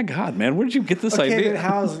like, my God, man, where did you get this idea?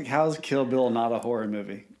 But how's Kill Bill not a horror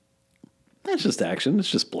movie? That's just action. It's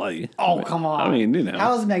just bloody. Oh, come on. I mean,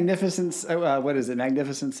 How's Magnificent, what is it,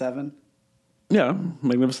 Magnificent Seven? Yeah,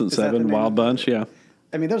 Magnificent Seven, Wild Bunch, yeah.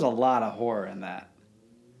 I mean, there's a lot of horror in that.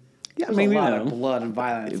 Yeah, there's a lot of blood and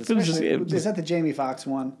violence. Is that the Jamie Foxx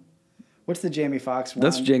one? What's the Jamie Foxx one?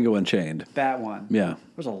 That's Django Unchained. That one. Yeah.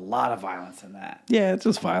 There's a lot of violence in that. Yeah, it's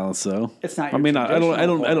just violence, though. It's not. I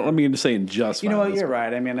don't mean saying just. You know what? You're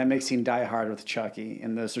right. I mean, I'm mixing Die Hard with Chucky,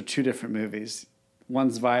 and those are 2 different movies.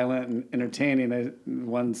 One's violent and entertaining.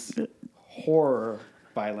 One's horror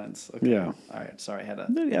violence. Okay. Yeah. All right. Sorry, I had a.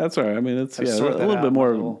 Yeah, that's all right. I mean, it's a little bit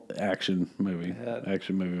more action movie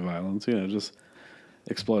violence. Just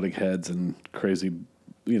exploding heads and crazy.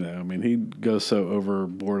 I mean, he goes so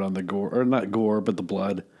overboard on the gore, or not gore, but the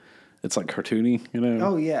blood. It's like cartoony,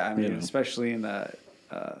 Oh yeah, I mean, especially in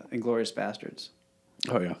Inglourious Bastards.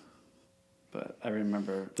 Oh yeah, but I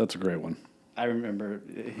remember that's a great one. I remember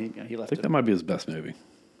he left. I think that might be his best movie.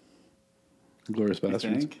 Inglourious Bastards.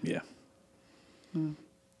 You think? Yeah. I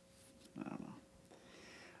don't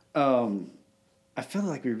know. I feel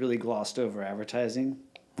like we really glossed over advertising.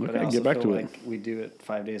 But I also get back to it. We do it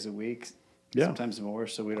 5 days a week. Yeah. Sometimes more,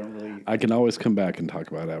 so we don't really. I can always come back and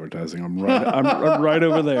talk about advertising. I'm I'm right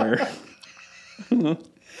over there.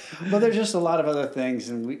 Well, there's just a lot of other things,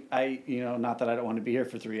 and not that I don't want to be here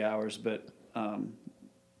for 3 hours, but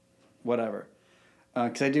whatever.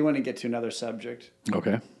 Because I do want to get to another subject.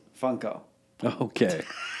 Okay. Funko. Okay.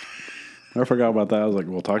 I forgot about that. I was like,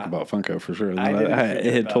 we'll talk about Funko for sure.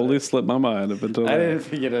 It had totally slipped my mind up until I didn't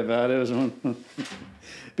forget about it. It was one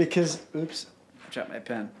because oops, I dropped my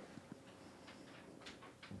pen.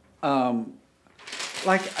 I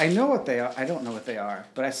know what they are. I don't know what they are,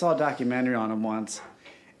 but I saw a documentary on them once,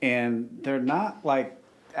 and they're not like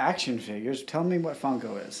action figures. Tell me what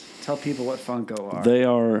Funko is. Tell people what Funko are. They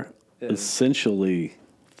are essentially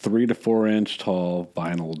 3 to 4 inch tall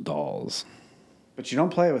vinyl dolls. But you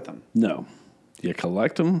don't play with them. No. You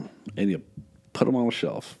collect them and you put them on a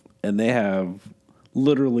shelf. And they have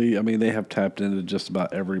literally, they have tapped into just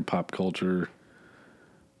about every pop culture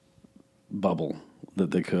bubble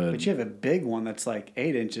that they could. But you have a big one that's like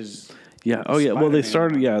 8 inches. Yeah. Oh, yeah. Well, they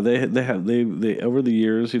started, they over the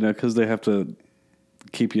years, because they have to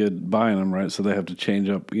keep you buying them, right? So they have to change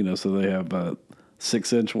up, so they have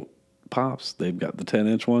 6-inch pops. They've got the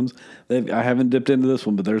 10-inch ones. I haven't dipped into this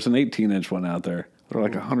one, but there's an 18-inch one out there. They're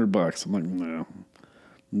like $100. I'm like,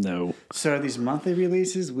 no. So are these monthly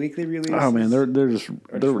releases, weekly releases? Oh man, they're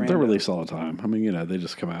released all the time. They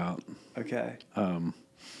just come out. Okay.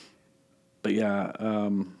 But yeah,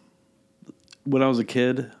 when I was a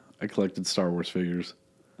kid, I collected Star Wars figures.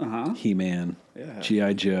 He-Man,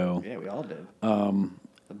 G.I. Joe. Yeah, we all did.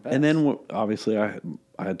 And then obviously I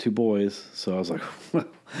had 2 boys, so I was like,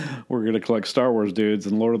 we're going to collect Star Wars dudes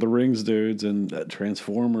and Lord of the Rings dudes and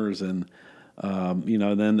Transformers and You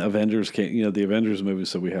know, and then Avengers came, you know, the Avengers movie.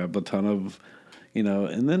 So we have a ton of, you know,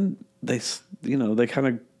 and then they kind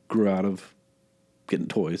of grew out of getting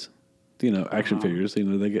toys, you know, action figures. You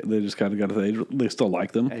know, they just kind of got to the age, they still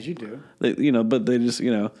like them. As you do. You know, but they just,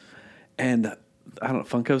 you know, and I don't know,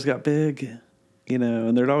 Funkos got big, you know,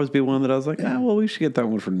 and there'd always be one that I was like, well, we should get that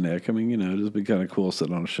one for Nick. I mean, you know, just be kind of cool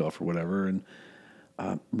sitting on a shelf or whatever. And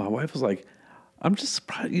my wife was like, I'm just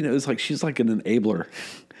surprised, you know, it's like, she's like an enabler.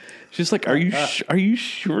 She's like, are you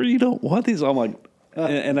sure you don't want these? I'm like,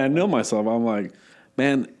 and I know myself, I'm like,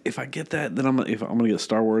 man, if I get that, then I'm going to get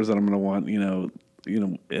Star Wars, then I'm going to want, you know,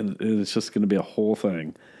 and it's just going to be a whole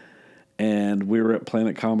thing. And we were at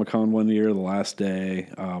Planet Comic-Con one year, the last day.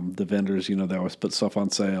 The vendors, you know, they always put stuff on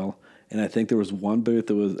sale. And I think there was one booth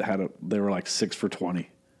that they were like 6 for $20.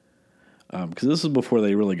 Because this is before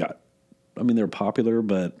they really got, I mean, they were popular,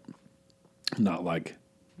 but not like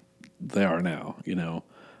they are now, you know.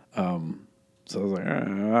 So I was like,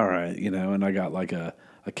 all right, you know, and I got like a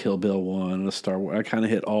Kill Bill one and a Star Wars. I kind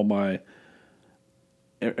of hit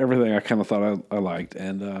everything I kind of thought I liked.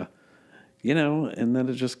 And, you know, and then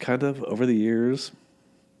it just kind of, over the years,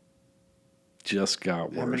 just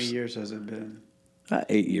got worse. How many years has it been?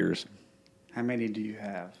 8 years. How many do you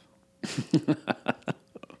have?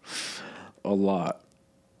 A lot.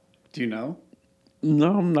 Do you know?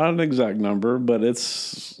 No, not an exact number, but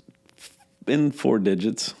it's in 4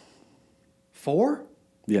 digits. 4?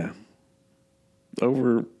 Yeah.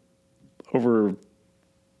 Over.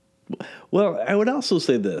 Well, I would also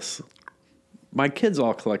say this. My kids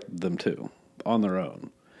all collected them too, on their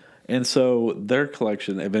own. And so their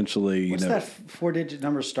collection eventually, What's that 4-digit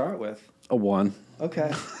number start with? A 1.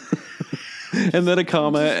 Okay. And then a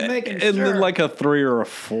comma, and then like a 3 or a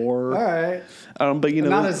 4. All right. But you know,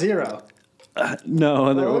 not a 0. No.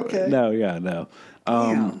 Okay. No. Yeah. No.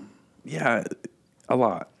 Damn. Yeah. A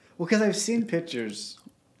lot. Well, because I've seen pictures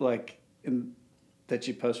like that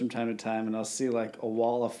you post from time to time, and I'll see like a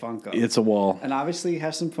wall of Funko. It's a wall. And obviously, you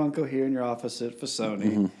have some Funko here in your office at Sony.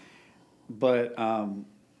 Mm-hmm. But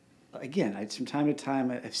again, from time to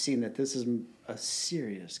time, I've seen that this is a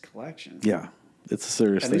serious collection. Yeah, it's a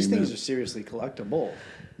serious thing. And these things are seriously collectible.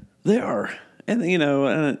 They are. And, you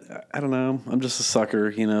know, I don't know. I'm just a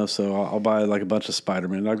sucker, you know, so I'll buy like a bunch of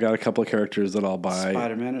Spider-Man. I've got a couple of characters that I'll buy.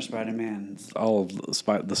 Spider-Man or Spider-Mans? All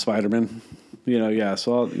the Spider-Man. You know, yeah.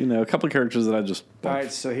 So, a couple of characters that I just... All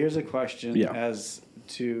right, so here's a question as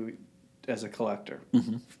a collector.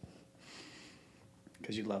 Mm-hmm.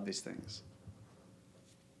 Because you love these things.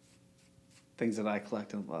 Things that I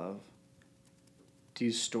collect and love. Do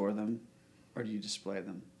you store them or do you display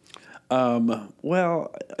them?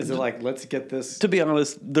 Well, is it like, let's get this? To be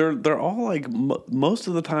honest, they're all like most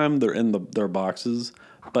of the time they're in their boxes,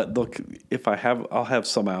 but I'll have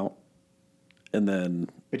some out, and then.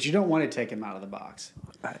 But you don't want to take them out of the box.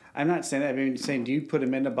 I'm not saying that. I mean, saying, do you put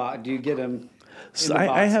them in the box? Do you get them in the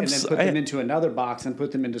box and then put them into another box and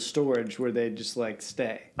put them into storage where they just like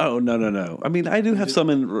stay? Oh no! I mean, I do have some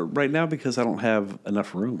in right now because I don't have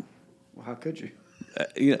enough room. Well, how could you?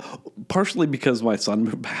 Partially because my son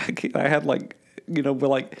moved back. I had he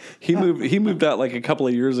moved out like a couple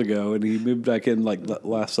of years ago, and he moved back in like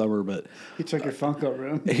last summer. But he took your Funko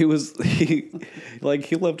room. He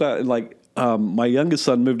lived out, and my youngest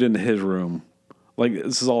son moved into his room. Like,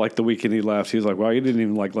 this is all like the weekend he left. He was like, "Wow, you didn't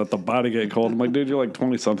even like let the body get cold." I'm like, "Dude, you're like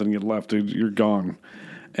 20 something. You left, dude. You're gone."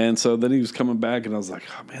 And so then he was coming back, and I was like,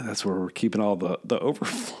 "Oh man, that's where we're keeping all the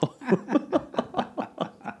overflow."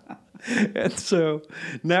 And so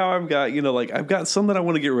now I've got, I've got some that I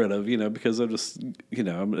want to get rid of, because I'm just,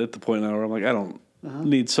 I'm at the point now where I'm like, I don't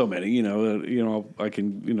need so many, I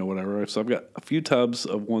can, whatever. So I've got a few tubs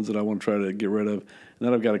of ones that I want to try to get rid of. And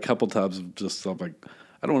then I've got a couple tubs of just, I'm like,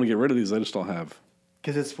 I don't want to get rid of these. I just don't have.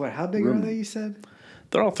 Because it's how big are they, you said?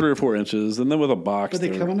 They're all 3 or 4 inches. And then with a box. But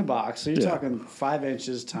they come in a box. So you're talking 5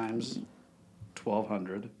 inches times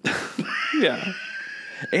 1,200. Yeah.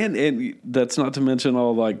 And that's not to mention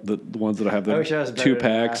all like the ones that I have the 2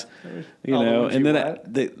 packs, and then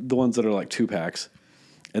the ones that are like 2 packs,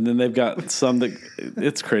 and then they've got some that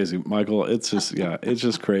it's crazy, Michael. It's just it's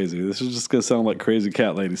just crazy. This is just gonna sound like crazy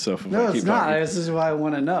cat lady stuff. No, it's not. Talking. This is why I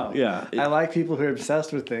want to know. Yeah, I like people who are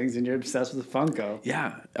obsessed with things, and you're obsessed with Funko.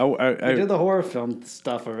 Yeah, I did the horror film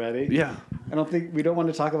stuff already. Yeah, I don't think we don't want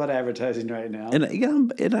to talk about advertising right now. And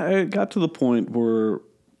and I got to the point where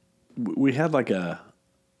we had like a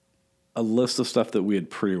list of stuff that we had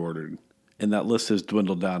pre-ordered, and that list has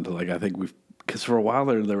dwindled down to I think because for a while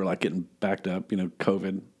there they were like getting backed up,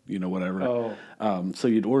 COVID, whatever. Oh. So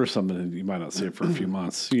you'd order something and you might not see it for a few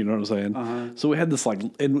months. You know what I'm saying? So we had this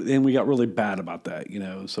and we got really bad about that.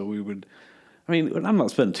 So we would, I mean, I'm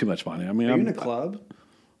not spending too much money. I mean, Are you I'm in a club?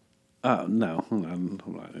 No, I'm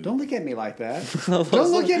not. Don't look at me like that.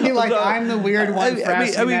 Don't look at me like I'm the weird one for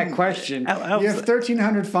asking that question. You have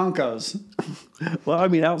 1,300 Funkos. Well, I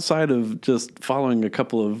mean, outside of just following a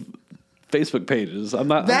couple of Facebook pages, I'm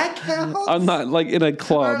not. That counts? I'm not like in a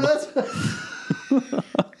club.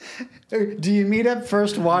 Do you meet up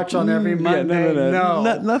first watch on every Monday? No.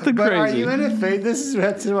 Nothing but crazy. Are you in a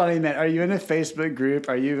that's what I meant. Are you in a Facebook group?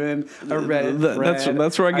 Are you in a Reddit thread?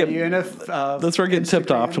 That's where I get. Are you in a, that's where I get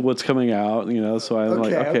tipped off to what's coming out. You know, so I'm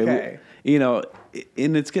okay. You know,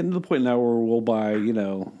 and it's getting to the point now where we'll buy. You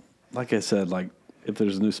know, like I said, like if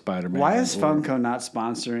there's a new Spider-Man. Why is Funko not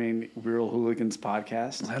sponsoring Real Hooligans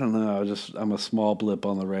podcast? I don't know. I'm a small blip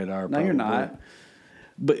on the radar. No, you're not.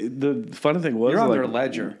 But the funny thing was, you're on like, their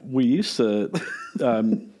ledger. We used to, have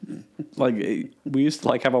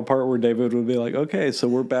a part where David would be like, "Okay, so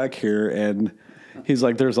we're back here," and he's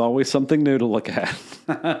like, "There's always something new to look at,"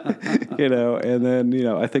 you know. And then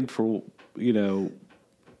I think we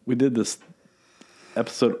did this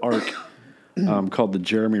episode arc called the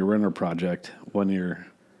Jeremy Renner Project one year.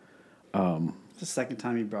 It's the second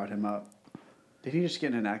time you brought him up. Did he just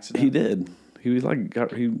get in an accident? He did. He was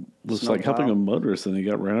helping a motorist and he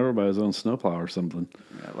got ran over by his own snowplow or something.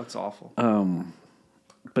 Yeah, it looks awful.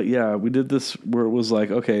 But yeah, we did this where it was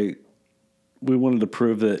like, okay, we wanted to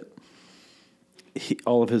prove that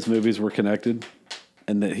all of his movies were connected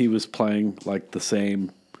and that he was playing like the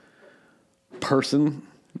same person.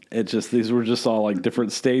 These were just all like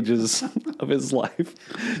different stages of his life.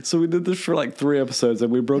 So we did this for like 3 episodes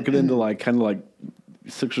and we broke it into like kind of like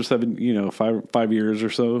 6 or 7, 5 years or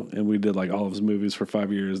so, and we did like all of his movies for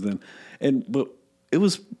 5 years then. But it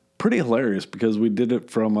was pretty hilarious because we did it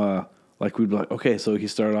from we'd be like, okay, so he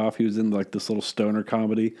started off, he was in like this little stoner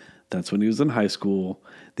comedy. That's when he was in high school.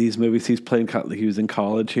 These movies he was in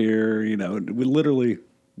college here, we literally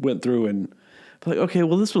went through and like, okay,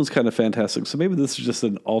 well this one's kind of fantastic. So maybe this is just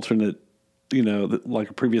an alternate, like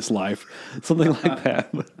a previous life, something like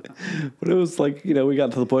that. But it was like, we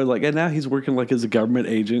got to the point like, and now he's working like as a government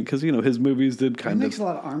agent because, his movies did he makes a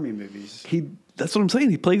lot of army movies. That's what I'm saying.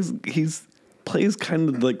 He plays kind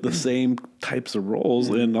of like the same types of roles.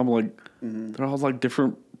 Mm-hmm. And I'm like, they're all like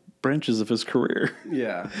different branches of his career.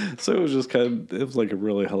 Yeah. So it was just it was like a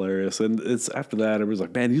really hilarious. And it's after that, everybody's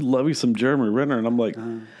like, man, you love you some Jeremy Renner. And I'm like,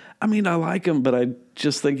 I mean, I like him, but I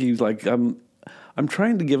just think he's like, I'm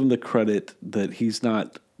trying to give him the credit that he's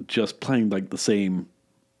not just playing like the same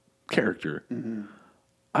character. Mm-hmm.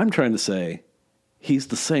 I'm trying to say he's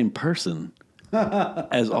the same person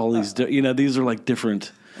as all these, these are like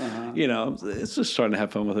different, it's just trying to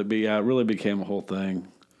have fun with it. But yeah, it really became a whole thing.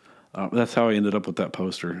 That's how I ended up with that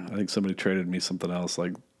poster. I think somebody traded me something else.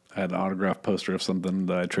 Like I had an autographed poster of something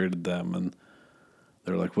that I traded them and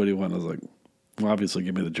they're like, what do you want? I was like, well, obviously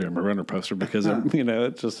give me the Jeremy Renner poster because,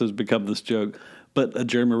 it just has become this joke. But a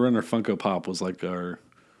Jeremy Renner Funko Pop was like our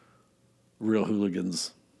Real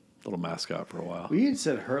Hooligans little mascot for a while. Well, you had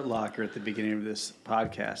said Hurt Locker at the beginning of this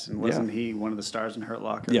podcast, and wasn't he one of the stars in Hurt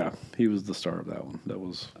Locker? Yeah, he was the star of that one. That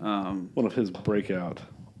was one of his breakout.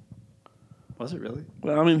 Was it really?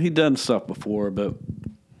 Well, I mean, he'd done stuff before, but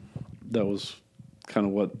that was kind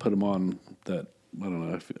of what put him on that. I don't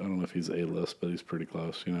know if he's A-list, but he's pretty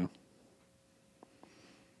close, It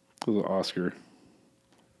was an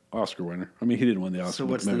Oscar winner. I mean, he didn't win the Oscar. So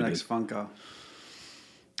what's the next Funko?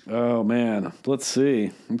 Oh, man. Let's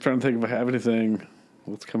see. I'm trying to think if I have anything.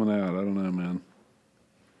 What's coming out? I don't know, man.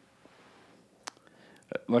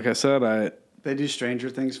 Like I said, They do Stranger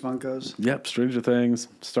Things Funkos? Yep, Stranger Things,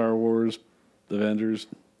 Star Wars, Avengers,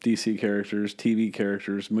 DC characters, TV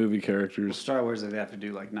characters, movie characters. Well, Star Wars, they have to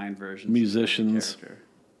do like 9 versions. Musicians.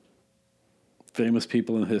 Famous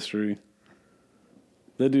people in history.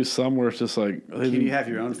 They do some where it's just like. Can you have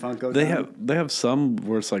your own Funko? They have some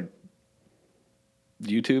where it's like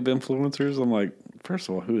YouTube influencers. I'm like, first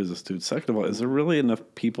of all, who is this dude? Second of all, is there really enough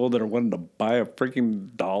people that are wanting to buy a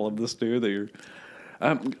freaking doll of this dude that you're?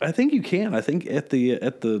 I think you can. I think at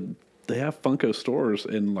the they have Funko stores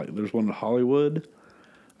and like there's one in Hollywood.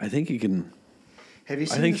 I think you can. Have you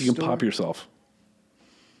seen? I think you can pop yourself.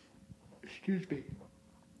 Excuse me.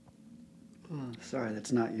 Oh, sorry,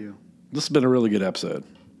 that's not you. This has been a really good episode.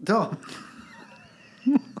 No.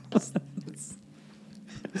 It's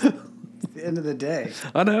the end of the day.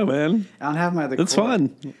 I know, man. I don't have my LaCroix. It's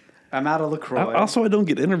fun. I'm out of LaCroix. Also, I don't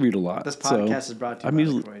get interviewed a lot. This podcast is brought to you by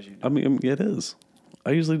LaCroix. I mean, it is.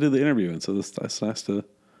 I usually do the interviewing, so it's nice to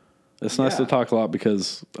talk a lot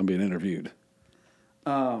because I'm being interviewed.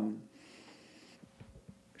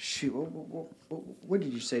 Shoot, what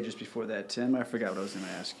did you say just before that, Tim? I forgot what I was going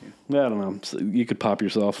to ask you. I don't know. So you could pop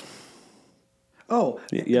yourself. Oh,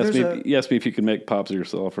 You asked me if you can make pops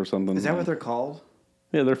yourself or something. Is that what they're called?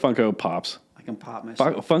 Yeah, they're Funko Pops. I can pop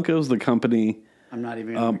myself. Funko's the company. I'm not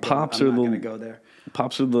even. Pops I'm are not the going to go there.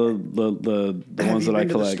 Pops are the ones that I Have you been to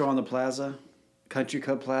the collect. store on the plaza, Country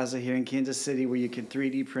Club Plaza here in Kansas City, where you can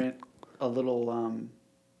 3D print a little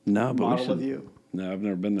No, but we model should. of you? No, I've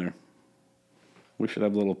never been there. We should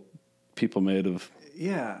have little people made of.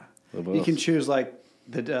 Yeah, Of you us. can choose like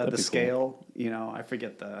the be scale. You know, I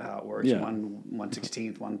forget how it works. Yeah.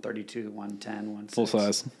 1/16, 1/32, 1/10, 1/6. Full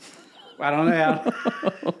size. I don't know.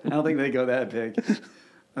 I don't think they go that big.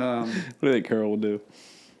 What do you think Carol would do?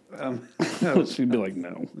 She'd be like,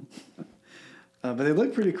 no. But they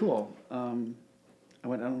look pretty cool. I don't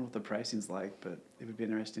know what the pricing's like, but it would be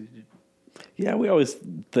interesting to do. Yeah, we always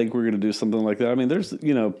think we're going to do something like that. I mean, there's,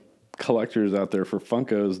 collectors out there for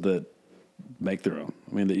Funkos that make their own.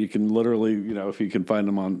 I mean, that you can literally, if you can find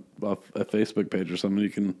them on a Facebook page or something, you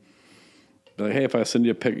can be like, hey, if I send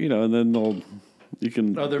you a pic, and then you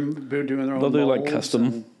can. Oh, they're doing their own. They'll do like molds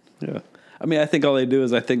custom. Yeah. I mean, I think all they do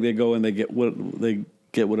is they go and they get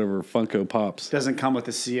whatever Funko Pops. Doesn't come with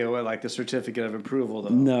the COA, like the certificate of approval, though.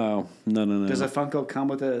 No. Does a Funko come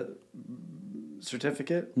with a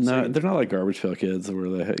certificate? No, So they're not like Garbage Pail Kids, where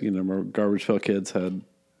they had, Garbage Pail Kids had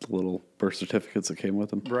little birth certificates that came with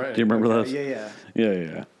them. right. Do you remember those? Yeah.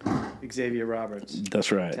 Yeah. Xavier Roberts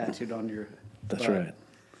That's right. tattooed on your. That's butt. right.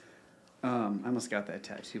 I almost got that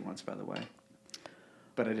tattoo once, by the way.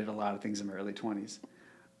 But I did a lot of things in my early 20s.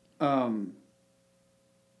 I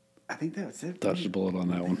think that's it. Dodged a bullet on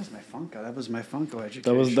that one. That was my Funko. That was my Funko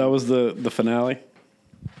education. That was the finale. I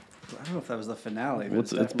don't know if that was the finale.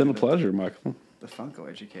 But Well, it's been a pleasure, Michael. The Funko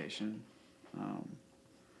education.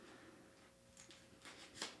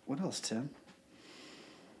 What else, Tim?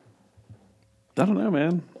 I don't know,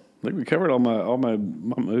 man. I think we covered all my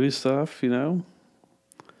movie stuff. We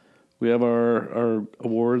have our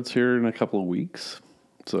awards here in a couple of weeks,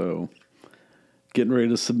 so getting ready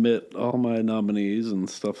to submit all my nominees and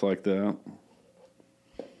stuff like that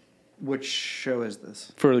Which show is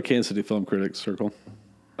this? for the Kansas City Film Critics Circle.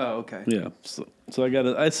 Oh, okay. Yeah, so I So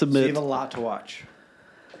you submit. have a lot to watch.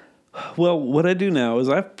 Well, what I do now is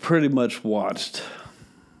I've pretty much watched.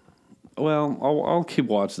 Well, I'll keep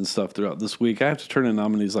watching stuff throughout this week. I have to turn in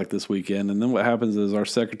nominees like this weekend, and then what happens is our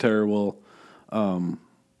secretary will,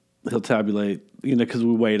 he'll tabulate, because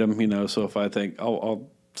we weight them, So if I think I'll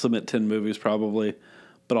submit 10 movies probably,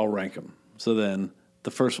 but I'll rank them. So then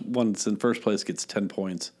the first one that's in first place gets 10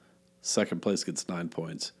 points, second place gets 9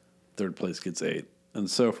 points, third place gets 8, and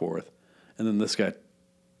so forth. And then this guy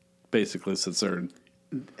basically sits there and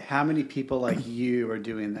How many people like you are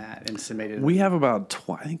doing that and submitted? we have about,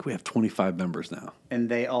 I think we have 25 members now. And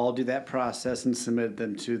they all do that process and submit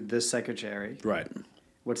them to this secretary. Right.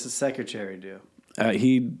 What's the secretary do?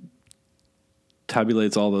 He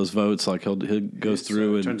tabulates all those votes. Like he goes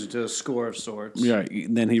through it and turns into a score of sorts. yeah.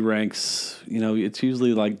 And then he ranks. It's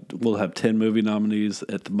usually like we'll have 10 movie nominees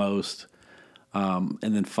at the most, and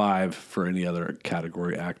then 5 for any other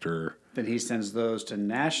category actor. Then he sends those to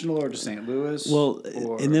national or to St. Louis. Well,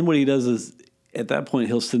 and then what he does is at that point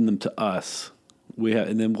he'll send them to us.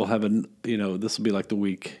 And then we'll have this will be like the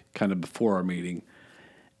week kind of before our meeting.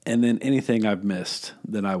 And then anything I've missed,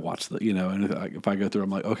 then I watch and if I go through, I'm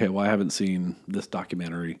like, okay, well, I haven't seen this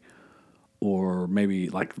documentary, or maybe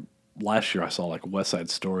like last year I saw like West Side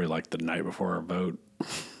Story like the night before our vote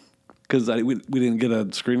because we didn't get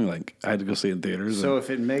a screening link. I had to go see it in theaters. So if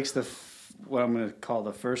it makes what I'm going to call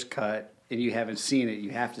the first cut, and you haven't seen it, you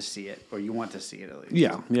have to see it, or you want to see it at least.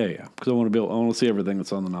 Yeah. Because I want to see everything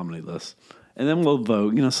that's on the nominee list. And then we'll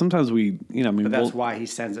vote. Sometimes we, But that's why he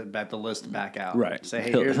sends the list back out. right. Say,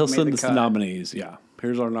 hey, he'll send the us the cut. nominees. Yeah.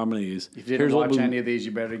 Here's our nominees. If you didn't Here's watch any of these,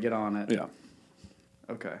 you better get on it. Yeah.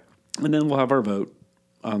 Okay. And then we'll have our vote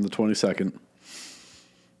on the 22nd.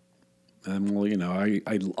 And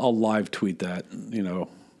we'll, I'll live tweet that.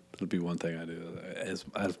 It'll be one thing I do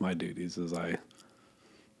as my duties is I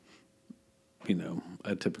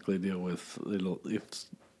typically deal with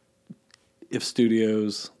if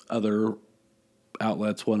studios, other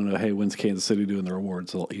outlets want to know, hey, when's Kansas City doing their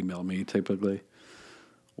awards? They'll email me typically.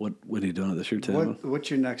 What are you doing it this year, Tim?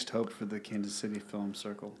 What's your next hope for the Kansas City Film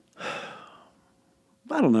Circle?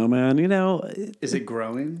 I don't know, man. Is it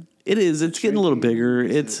growing? It is. It's getting a little bigger.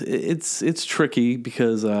 It's tricky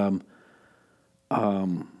because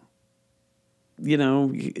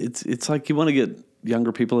it's like you want to get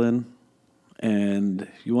younger people in, and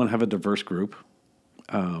you want to have a diverse group.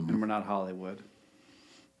 And we're not Hollywood.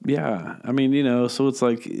 Yeah, I mean, so it's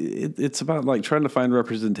like it's about like trying to find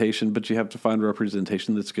representation, but you have to find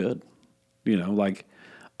representation that's good.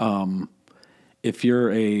 If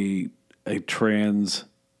you're a a trans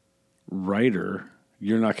writer,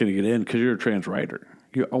 you're not going to get in because you're a trans writer.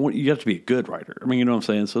 You have to be a good writer. I mean, you know what I'm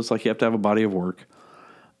saying? So it's like you have to have a body of work.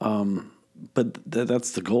 But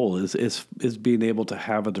that's the goal is being able to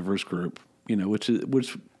have a diverse group, you know, which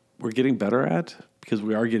we're getting better at because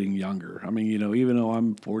we are getting younger. I mean, you know, even though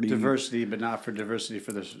I'm 40. Diversity, but not for diversity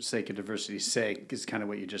for the sake of diversity's sake is kind of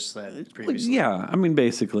what you just said previously. Yeah. I mean,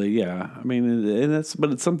 basically, yeah. I mean, and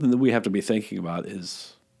but it's something that we have to be thinking about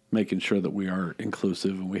is making sure that we are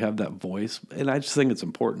inclusive and we have that voice. And I just think it's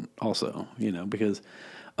important also, you know, because,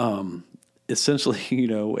 essentially, you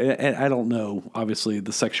know, and I don't know, obviously,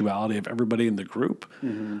 the sexuality of everybody in the group.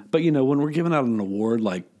 Mm-hmm. But, you know, when we're giving out an award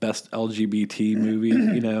like Best LGBT Movie,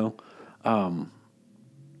 you know,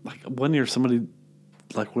 like one year somebody,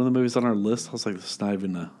 like one of the movies on our list, I was like, this is not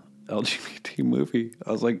even a LGBT movie.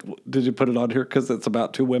 I was like, did you put it on here because it's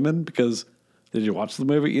about two women? Because did you watch the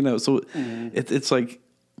movie? You know, so it's like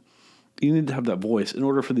you need to have that voice in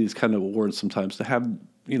order for these kind of awards sometimes to have,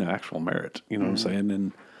 you know, actual merit. You know what I'm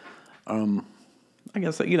saying? And I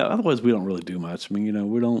guess that, you know, otherwise we don't really do much. I mean, you know,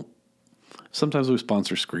 we don't. Sometimes we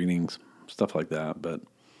sponsor screenings, stuff like that. But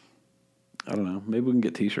I don't know. Maybe we can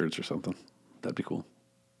get T-shirts or something. That'd be cool.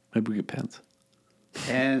 Maybe we get pens.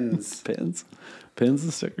 Pens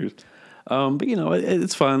and stickers. But you know,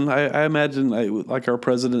 it's fun. I imagine, like our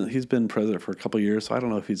president, he's been president for a couple of years, so I don't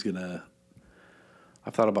know if he's gonna.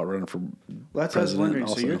 I've thought about running for. Well, that's what I was wondering.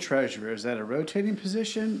 Also. So you're treasurer. Is that a rotating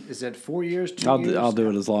position? Is that 4 years? 2 years? I'll do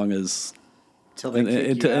it as long as. Until they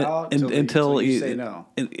kick you out? Until you say no?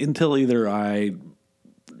 Until either I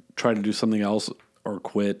try to do something else or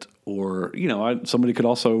quit, or you know, somebody could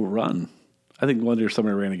also run. I think one year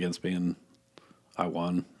somebody ran against me and I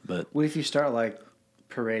won. But what if you start like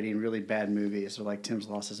parading really bad movies, or like Tim's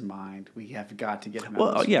lost his mind? We have got to get him out.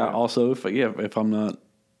 Well, yeah. Also, if I'm not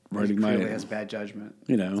writing he clearly has bad judgment.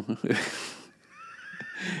 You know,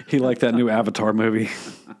 he liked that new Avatar movie.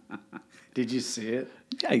 Did you see it?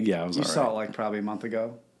 Yeah. You saw it like probably a month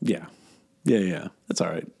ago. Yeah. That's all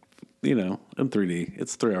right. You know, in 3D,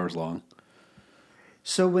 it's 3 hours long.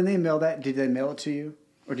 So when they mail that, did they mail it to you,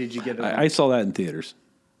 or did you get it? I saw that in theaters.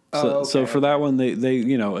 So for that one, they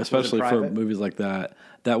you know, especially for movies like that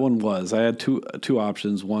one was. I had two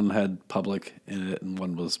options. One had public in it, and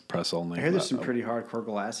one was press only. I heard there's some pretty hardcore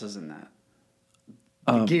glasses in that.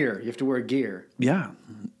 The gear, you have to wear gear. Yeah,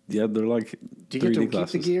 they're like. Do you get to keep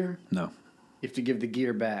the gear? No. You have to give the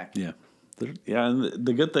gear back. Yeah, and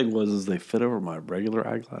the good thing was they fit over my regular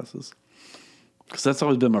eyeglasses, because that's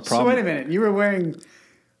always been my problem. So wait a minute, you were wearing.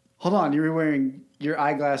 Hold on, you were wearing your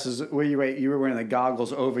eyeglasses. You were wearing the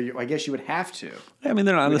goggles over you. I guess you would have to. I mean,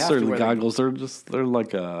 they're not necessarily goggles. They're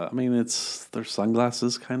like they're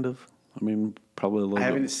sunglasses kind of. I mean, probably a little. I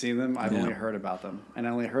haven't seen them. I've only heard about them, and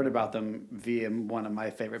I only heard about them via one of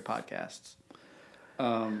my favorite podcasts.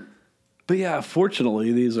 But yeah,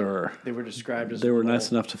 fortunately, They were described as. They were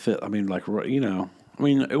nice enough to fit. I mean, like, you know,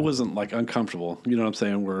 it wasn't like uncomfortable. You know what I'm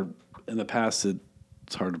saying? Where in the past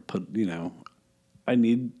it's hard to put. You know, I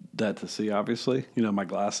need that to see, obviously, you know, my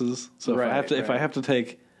glasses. So if I have to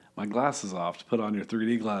take my glasses off to put on your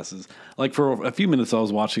 3D glasses, like for a few minutes I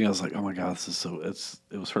was watching, I was like, oh my God, this is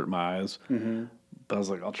it was hurting my eyes. Mm-hmm. But I was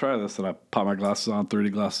like, I'll try this. And I popped my glasses on,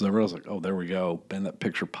 3D glasses over. I was like, oh, there we go. And that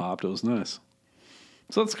picture popped. It was nice.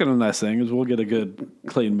 So that's kind of a nice thing is we'll get a good,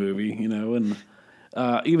 clean movie, you know, and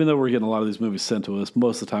even though we're getting a lot of these movies sent to us,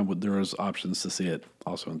 most of the time there is options to see it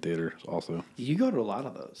also in theaters also. You go to a lot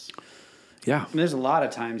of those. Yeah. I mean, there's a lot of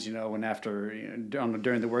times, you know, when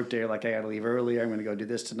during the workday, like I got to leave early, I'm going to go do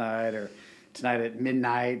this tonight, or tonight at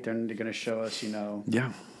midnight, they're going to show us, you know,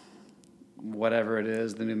 whatever it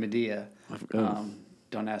is, the new Medea.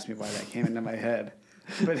 Don't ask me why that came into my head,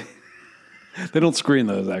 but they don't screen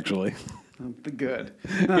those actually. Good.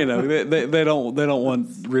 You know, they don't want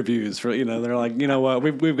reviews for, you know, they're like, you know what,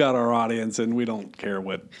 we've got our audience and we don't care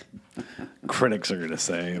what critics are going to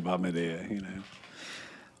say about Medea, you know.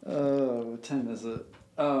 What time is it?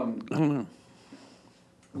 I don't know.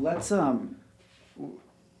 Let's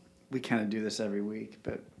we kind of do this every week,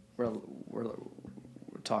 but we're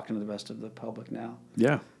talking to the rest of the public now.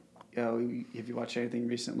 Yeah. Have you watched anything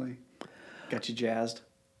recently? Got you jazzed?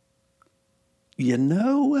 You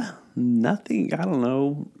know, nothing. I don't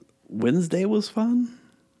know. Wednesday was fun.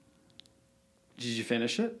 Did you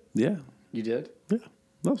finish it? Yeah. You did? Yeah,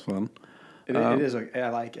 that was fun. It is. I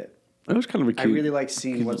like it. It was kind of a cute. I really like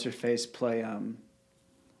seeing what's-her-face play her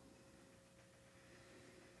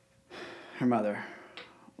mother.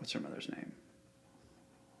 What's her mother's name?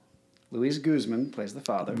 Louise Guzman plays the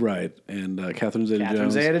father. Right, and Catherine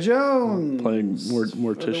Zeta-Jones. Zeta-Jones. Playing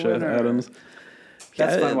Morticia Adams.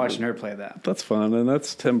 That's fun watching her play that. That's fun, and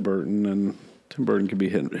that's Tim Burton, and Tim Burton can be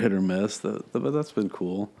hit or miss. But that's been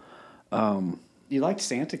cool. You liked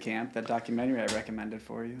Santa Camp, that documentary I recommended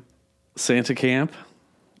for you. Santa Camp?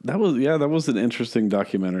 That was an interesting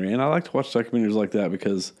documentary. And I like to watch documentaries like that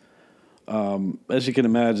because, as you can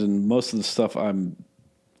imagine, most of the stuff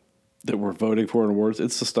that we're voting for in awards,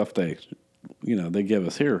 it's the stuff they give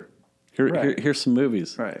us. Here's some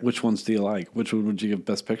movies. Right. Which ones do you like? Which one would you give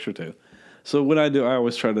Best Picture to? So what I do, I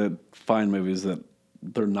always try to find movies that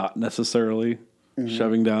they're not necessarily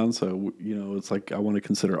shoving down. So, it's like I want to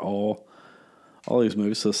consider all these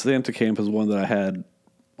movies. So Santa Camp is one that I had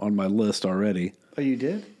on my list already. Oh, you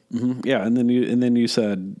did? Mm-hmm. Yeah, and then you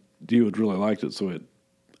said you had really liked it, so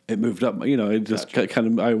it moved up. It just kind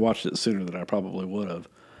of, I watched it sooner than I probably would have.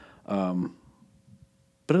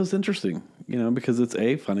 But it was interesting, because it's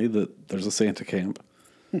funny that there's a Santa Camp.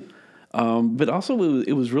 But also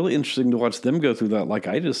it was really interesting to watch them go through that, like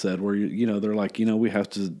I just said, where they're like, we have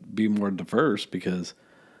to be more diverse because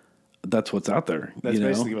that's what's out there. That's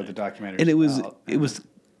basically what the documentary. And it was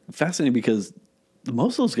fascinating because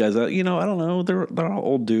most of those guys, I don't know, they're all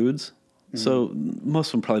old dudes, so most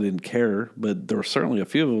of them probably didn't care, but there were certainly a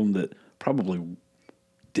few of them that probably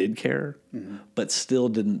did care, but still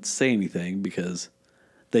didn't say anything because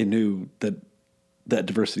they knew that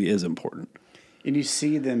diversity is important. And you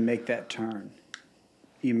see them make that turn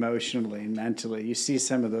emotionally and mentally. You see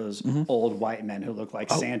some of those old white men who look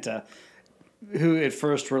like Santa, who at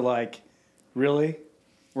first were like, really?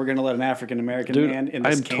 We're going to let an African-American man in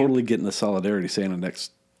this camp? I'm totally getting the Solidarity Santa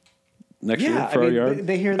next year for our yard.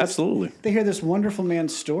 They hear this, absolutely. They hear this wonderful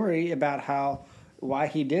man's story about why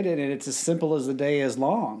he did it, and it's as simple as the day is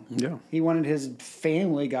long. Yeah. He wanted his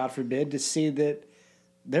family, God forbid, to see that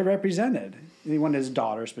they're represented. He wanted his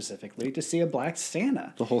daughter specifically to see a black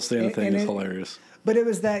Santa. The whole Santa thing is hilarious. But it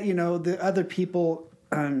was that, the other people,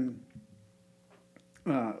 and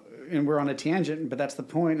we're on a tangent, but that's the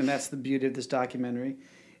point, and that's the beauty of this documentary,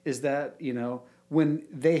 is that, when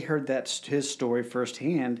they heard his story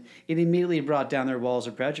firsthand, it immediately brought down their walls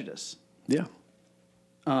of prejudice. Yeah.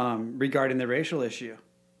 Regarding the racial issue.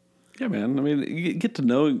 Yeah, man. I mean, you get to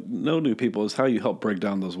know new people is how you help break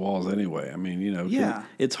down those walls anyway. I mean,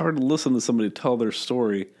 it's hard to listen to somebody tell their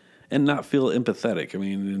story and not feel empathetic. I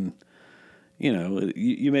mean,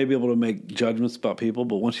 you may be able to make judgments about people,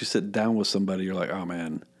 but once you sit down with somebody, you're like, oh,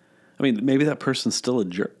 man. I mean, maybe that person's still a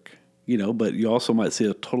jerk, but you also might see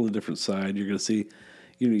a totally different side. You're going to see,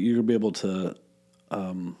 you're going to be able to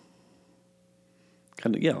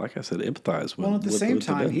kind of, like I said, empathize with. Well, at the same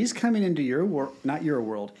time, he's coming into your world, not your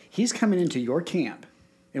world. He's coming into your camp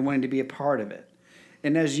and wanting to be a part of it.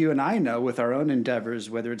 And as you and I know, with our own endeavors,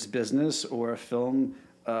 whether it's business or a film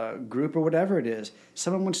group or whatever it is,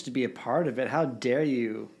 someone wants to be a part of it. How dare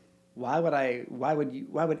you? Why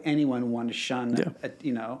would anyone want to shun?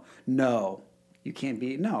 No, you can't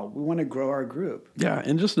be. No, we want to grow our group. Yeah,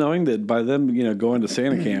 and just knowing that by them, going to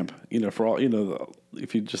Santa Camp, for all,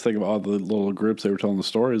 if you just think of all the little groups they were telling the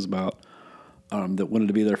stories about, that wanted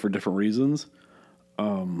to be there for different reasons.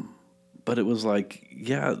 But it was like,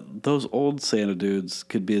 those old Santa dudes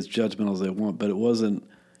could be as judgmental as they want, but it wasn't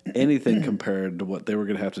anything compared to what they were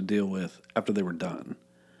going to have to deal with after they were done.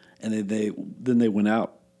 And then they went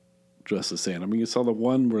out dressed as Santa. I mean, you saw the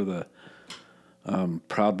one where the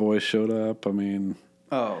Proud Boys showed up. I mean,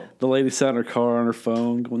 the lady sat in her car on her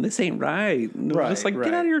phone going, "This ain't right." And right, just like,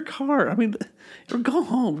 get out of your car. I mean, or go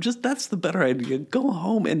home. Just that's the better idea. Go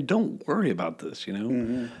home and don't worry about this.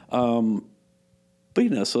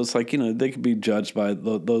 But so it's like they could be judged by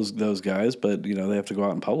those guys, but they have to go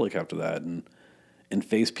out in public after that and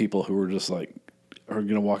face people who are just like are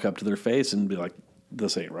going to walk up to their face and be like,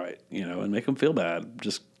 "This ain't right," and make them feel bad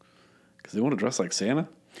just because they want to dress like Santa.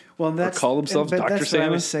 Well, that's or call themselves Dr. That's Santa. What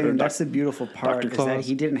I was saying. That's the beautiful part is that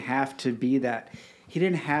he didn't have to be that. He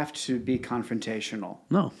didn't have to be confrontational.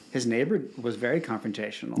 No, his neighbor was very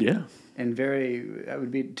confrontational. Yeah, and it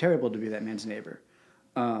would be terrible to be that man's neighbor.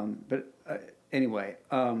 But anyway,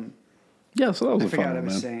 yeah. So that was a fun one,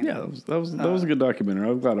 man. Saying. Yeah, that was a good documentary.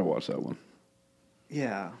 I'm glad I watched that one.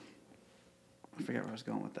 Yeah, I forgot where I was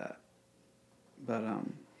going with that, but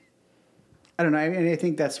I don't know. And I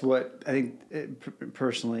think that's what I think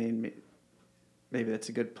personally, and maybe that's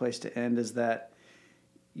a good place to end. Is that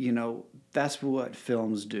that's what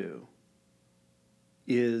films do.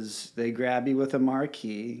 Is they grab you with a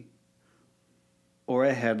marquee or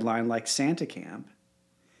a headline like Santa Camp.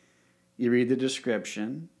 You read the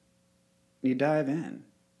description, you dive in.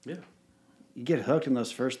 Yeah. You get hooked in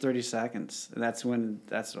those first 30 seconds. And that's what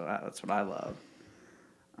I love.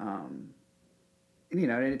 And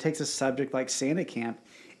it takes a subject like Santa Camp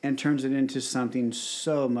and turns it into something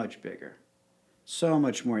so much bigger, so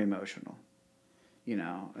much more emotional, you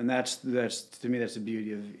know. And that's to me, that's the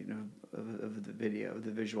beauty of, you know, of the video,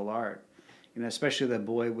 the visual art, you know, especially that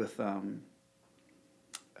boy with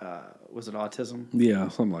was it autism? Yeah,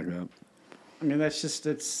 something like that. I mean, it's just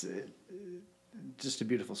a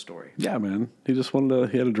beautiful story. Yeah, man. He just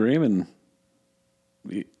he had a dream, and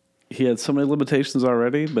he had so many limitations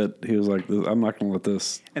already, but he was like, I'm not going to let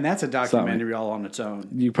this. And that's a documentary all on its own.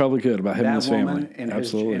 You probably could, about him and his family. And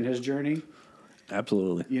Absolutely. and his journey.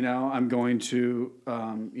 Absolutely. You know, I'm going to,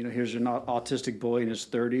 you know, here's an autistic boy in his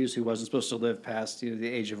 30s who wasn't supposed to live past, you know, the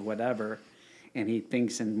age of whatever, and he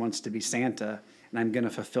thinks and wants to be Santa, and I'm going to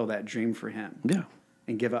fulfill that dream for him. Yeah.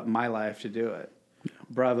 And give up my life to do it. Yeah.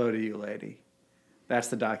 Bravo to you, lady. That's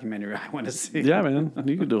the documentary I want to see. Yeah, man.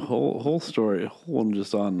 You could do a whole story, a whole one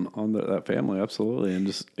just on that family, absolutely, and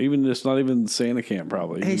just not even Santa camp,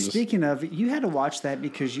 probably. Hey, speaking of, you had to watch that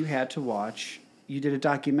because you had to watch. You did a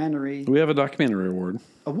documentary. We have a documentary award.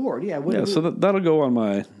 Award, yeah. So that'll go on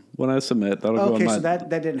my when I submit. That'll go on my. Okay, so that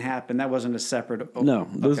didn't happen. That wasn't a separate. No,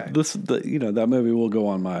 you know, that movie will go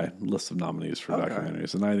on my list of nominees for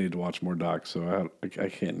documentaries, and I need to watch more docs, so I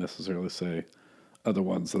can't necessarily say other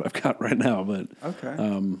ones that I've got right now, but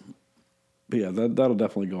but yeah, that'll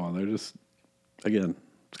definitely go on there. Just again,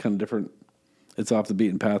 it's kind of different. It's off the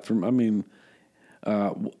beaten path from. I mean,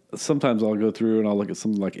 sometimes I'll go through and I'll look at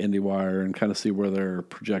something like IndieWire and kind of see where their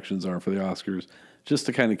projections are for the Oscars, just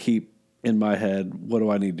to kind of keep in my head, what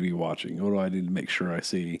do I need to be watching? What do I need to make sure I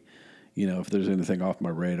see? You know, if there's anything off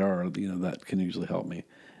my radar, you know, that can usually help me.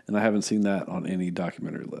 And I haven't seen that on any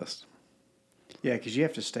documentary list. Yeah, because you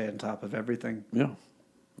have to stay on top of everything. Yeah,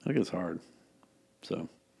 I think it's hard. So,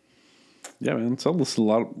 yeah, man. So I watch a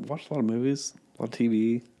lot of movies, a lot of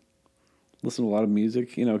TV, listen to a lot of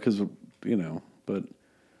music. You know, because you know, but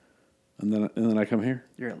and then I come here.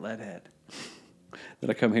 You're a leadhead. Then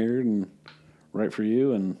I come here and write for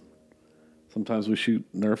you, and sometimes we shoot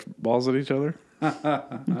Nerf balls at each other.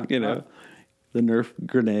 You know, the Nerf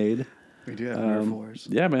grenade. We do have Nerf wars.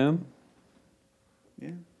 Yeah, man.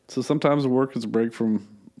 Yeah. So sometimes work is a break from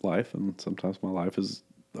life, and sometimes my life is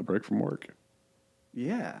a break from work.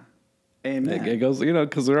 Yeah. Amen. It goes, you know,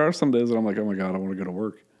 because there are some days that I'm like, oh my God, I want to go to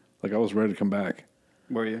work. Like I was ready to come back.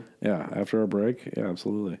 Were you? Yeah, after our break. Yeah,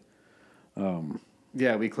 absolutely.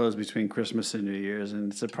 Yeah, we close between Christmas and New Year's,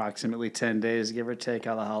 and it's approximately 10 days, give or take,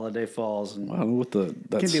 how the holiday falls. And well, with that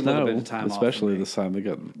can snow, be a little bit of time especially this time, they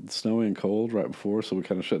got snowy and cold right before, so we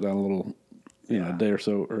kind of shut down a little, you know, a day or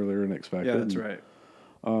so earlier than expected. Yeah, that's right.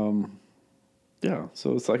 Yeah,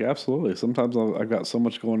 so it's like absolutely. Sometimes I've got so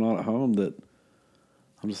much going on at home that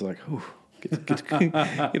I'm just like, oh,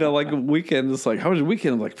 you know, like a weekend. It's like, how was your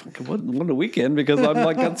weekend? I'm like, what a weekend, because I'm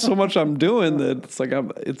like got so much I'm doing that it's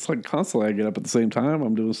like constantly I get up at the same time.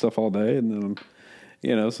 I'm doing stuff all day, and then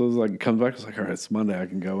you know, so it's like it comes back. It's like, all right, it's Monday. I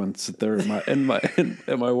can go and sit there at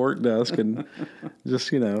my work desk and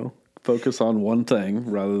just, you know, focus on one thing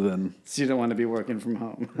rather than. So you don't want to be working from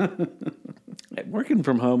home. Working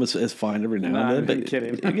from home is fine every now and then. I'm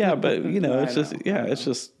kidding. Yeah, but you know,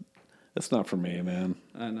 it's not for me, man.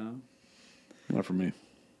 I know. Not for me.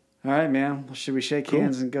 All right, man. Well, should we shake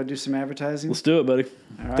hands and go do some advertising? Let's do it, buddy.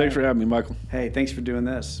 All right. Thanks for having me, Michael. Hey, thanks for doing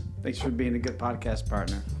this. Thanks for being a good podcast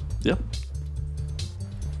partner. Yep.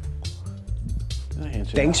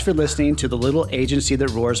 Thanks for listening to the Little Agency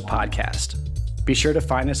That Roars podcast. Be sure to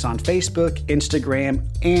find us on Facebook, Instagram,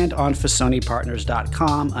 and on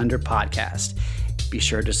FasoniPartners.com under podcast. Be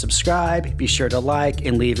sure to subscribe, be sure to like,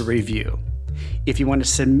 and leave a review. If you want to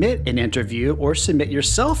submit an interview or submit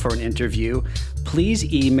yourself for an interview, please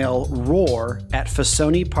email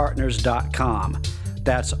roar@FasoniPartners.com.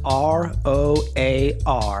 That's ROAR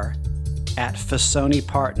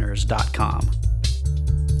 @FasoniPartners.com.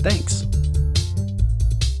 Thanks.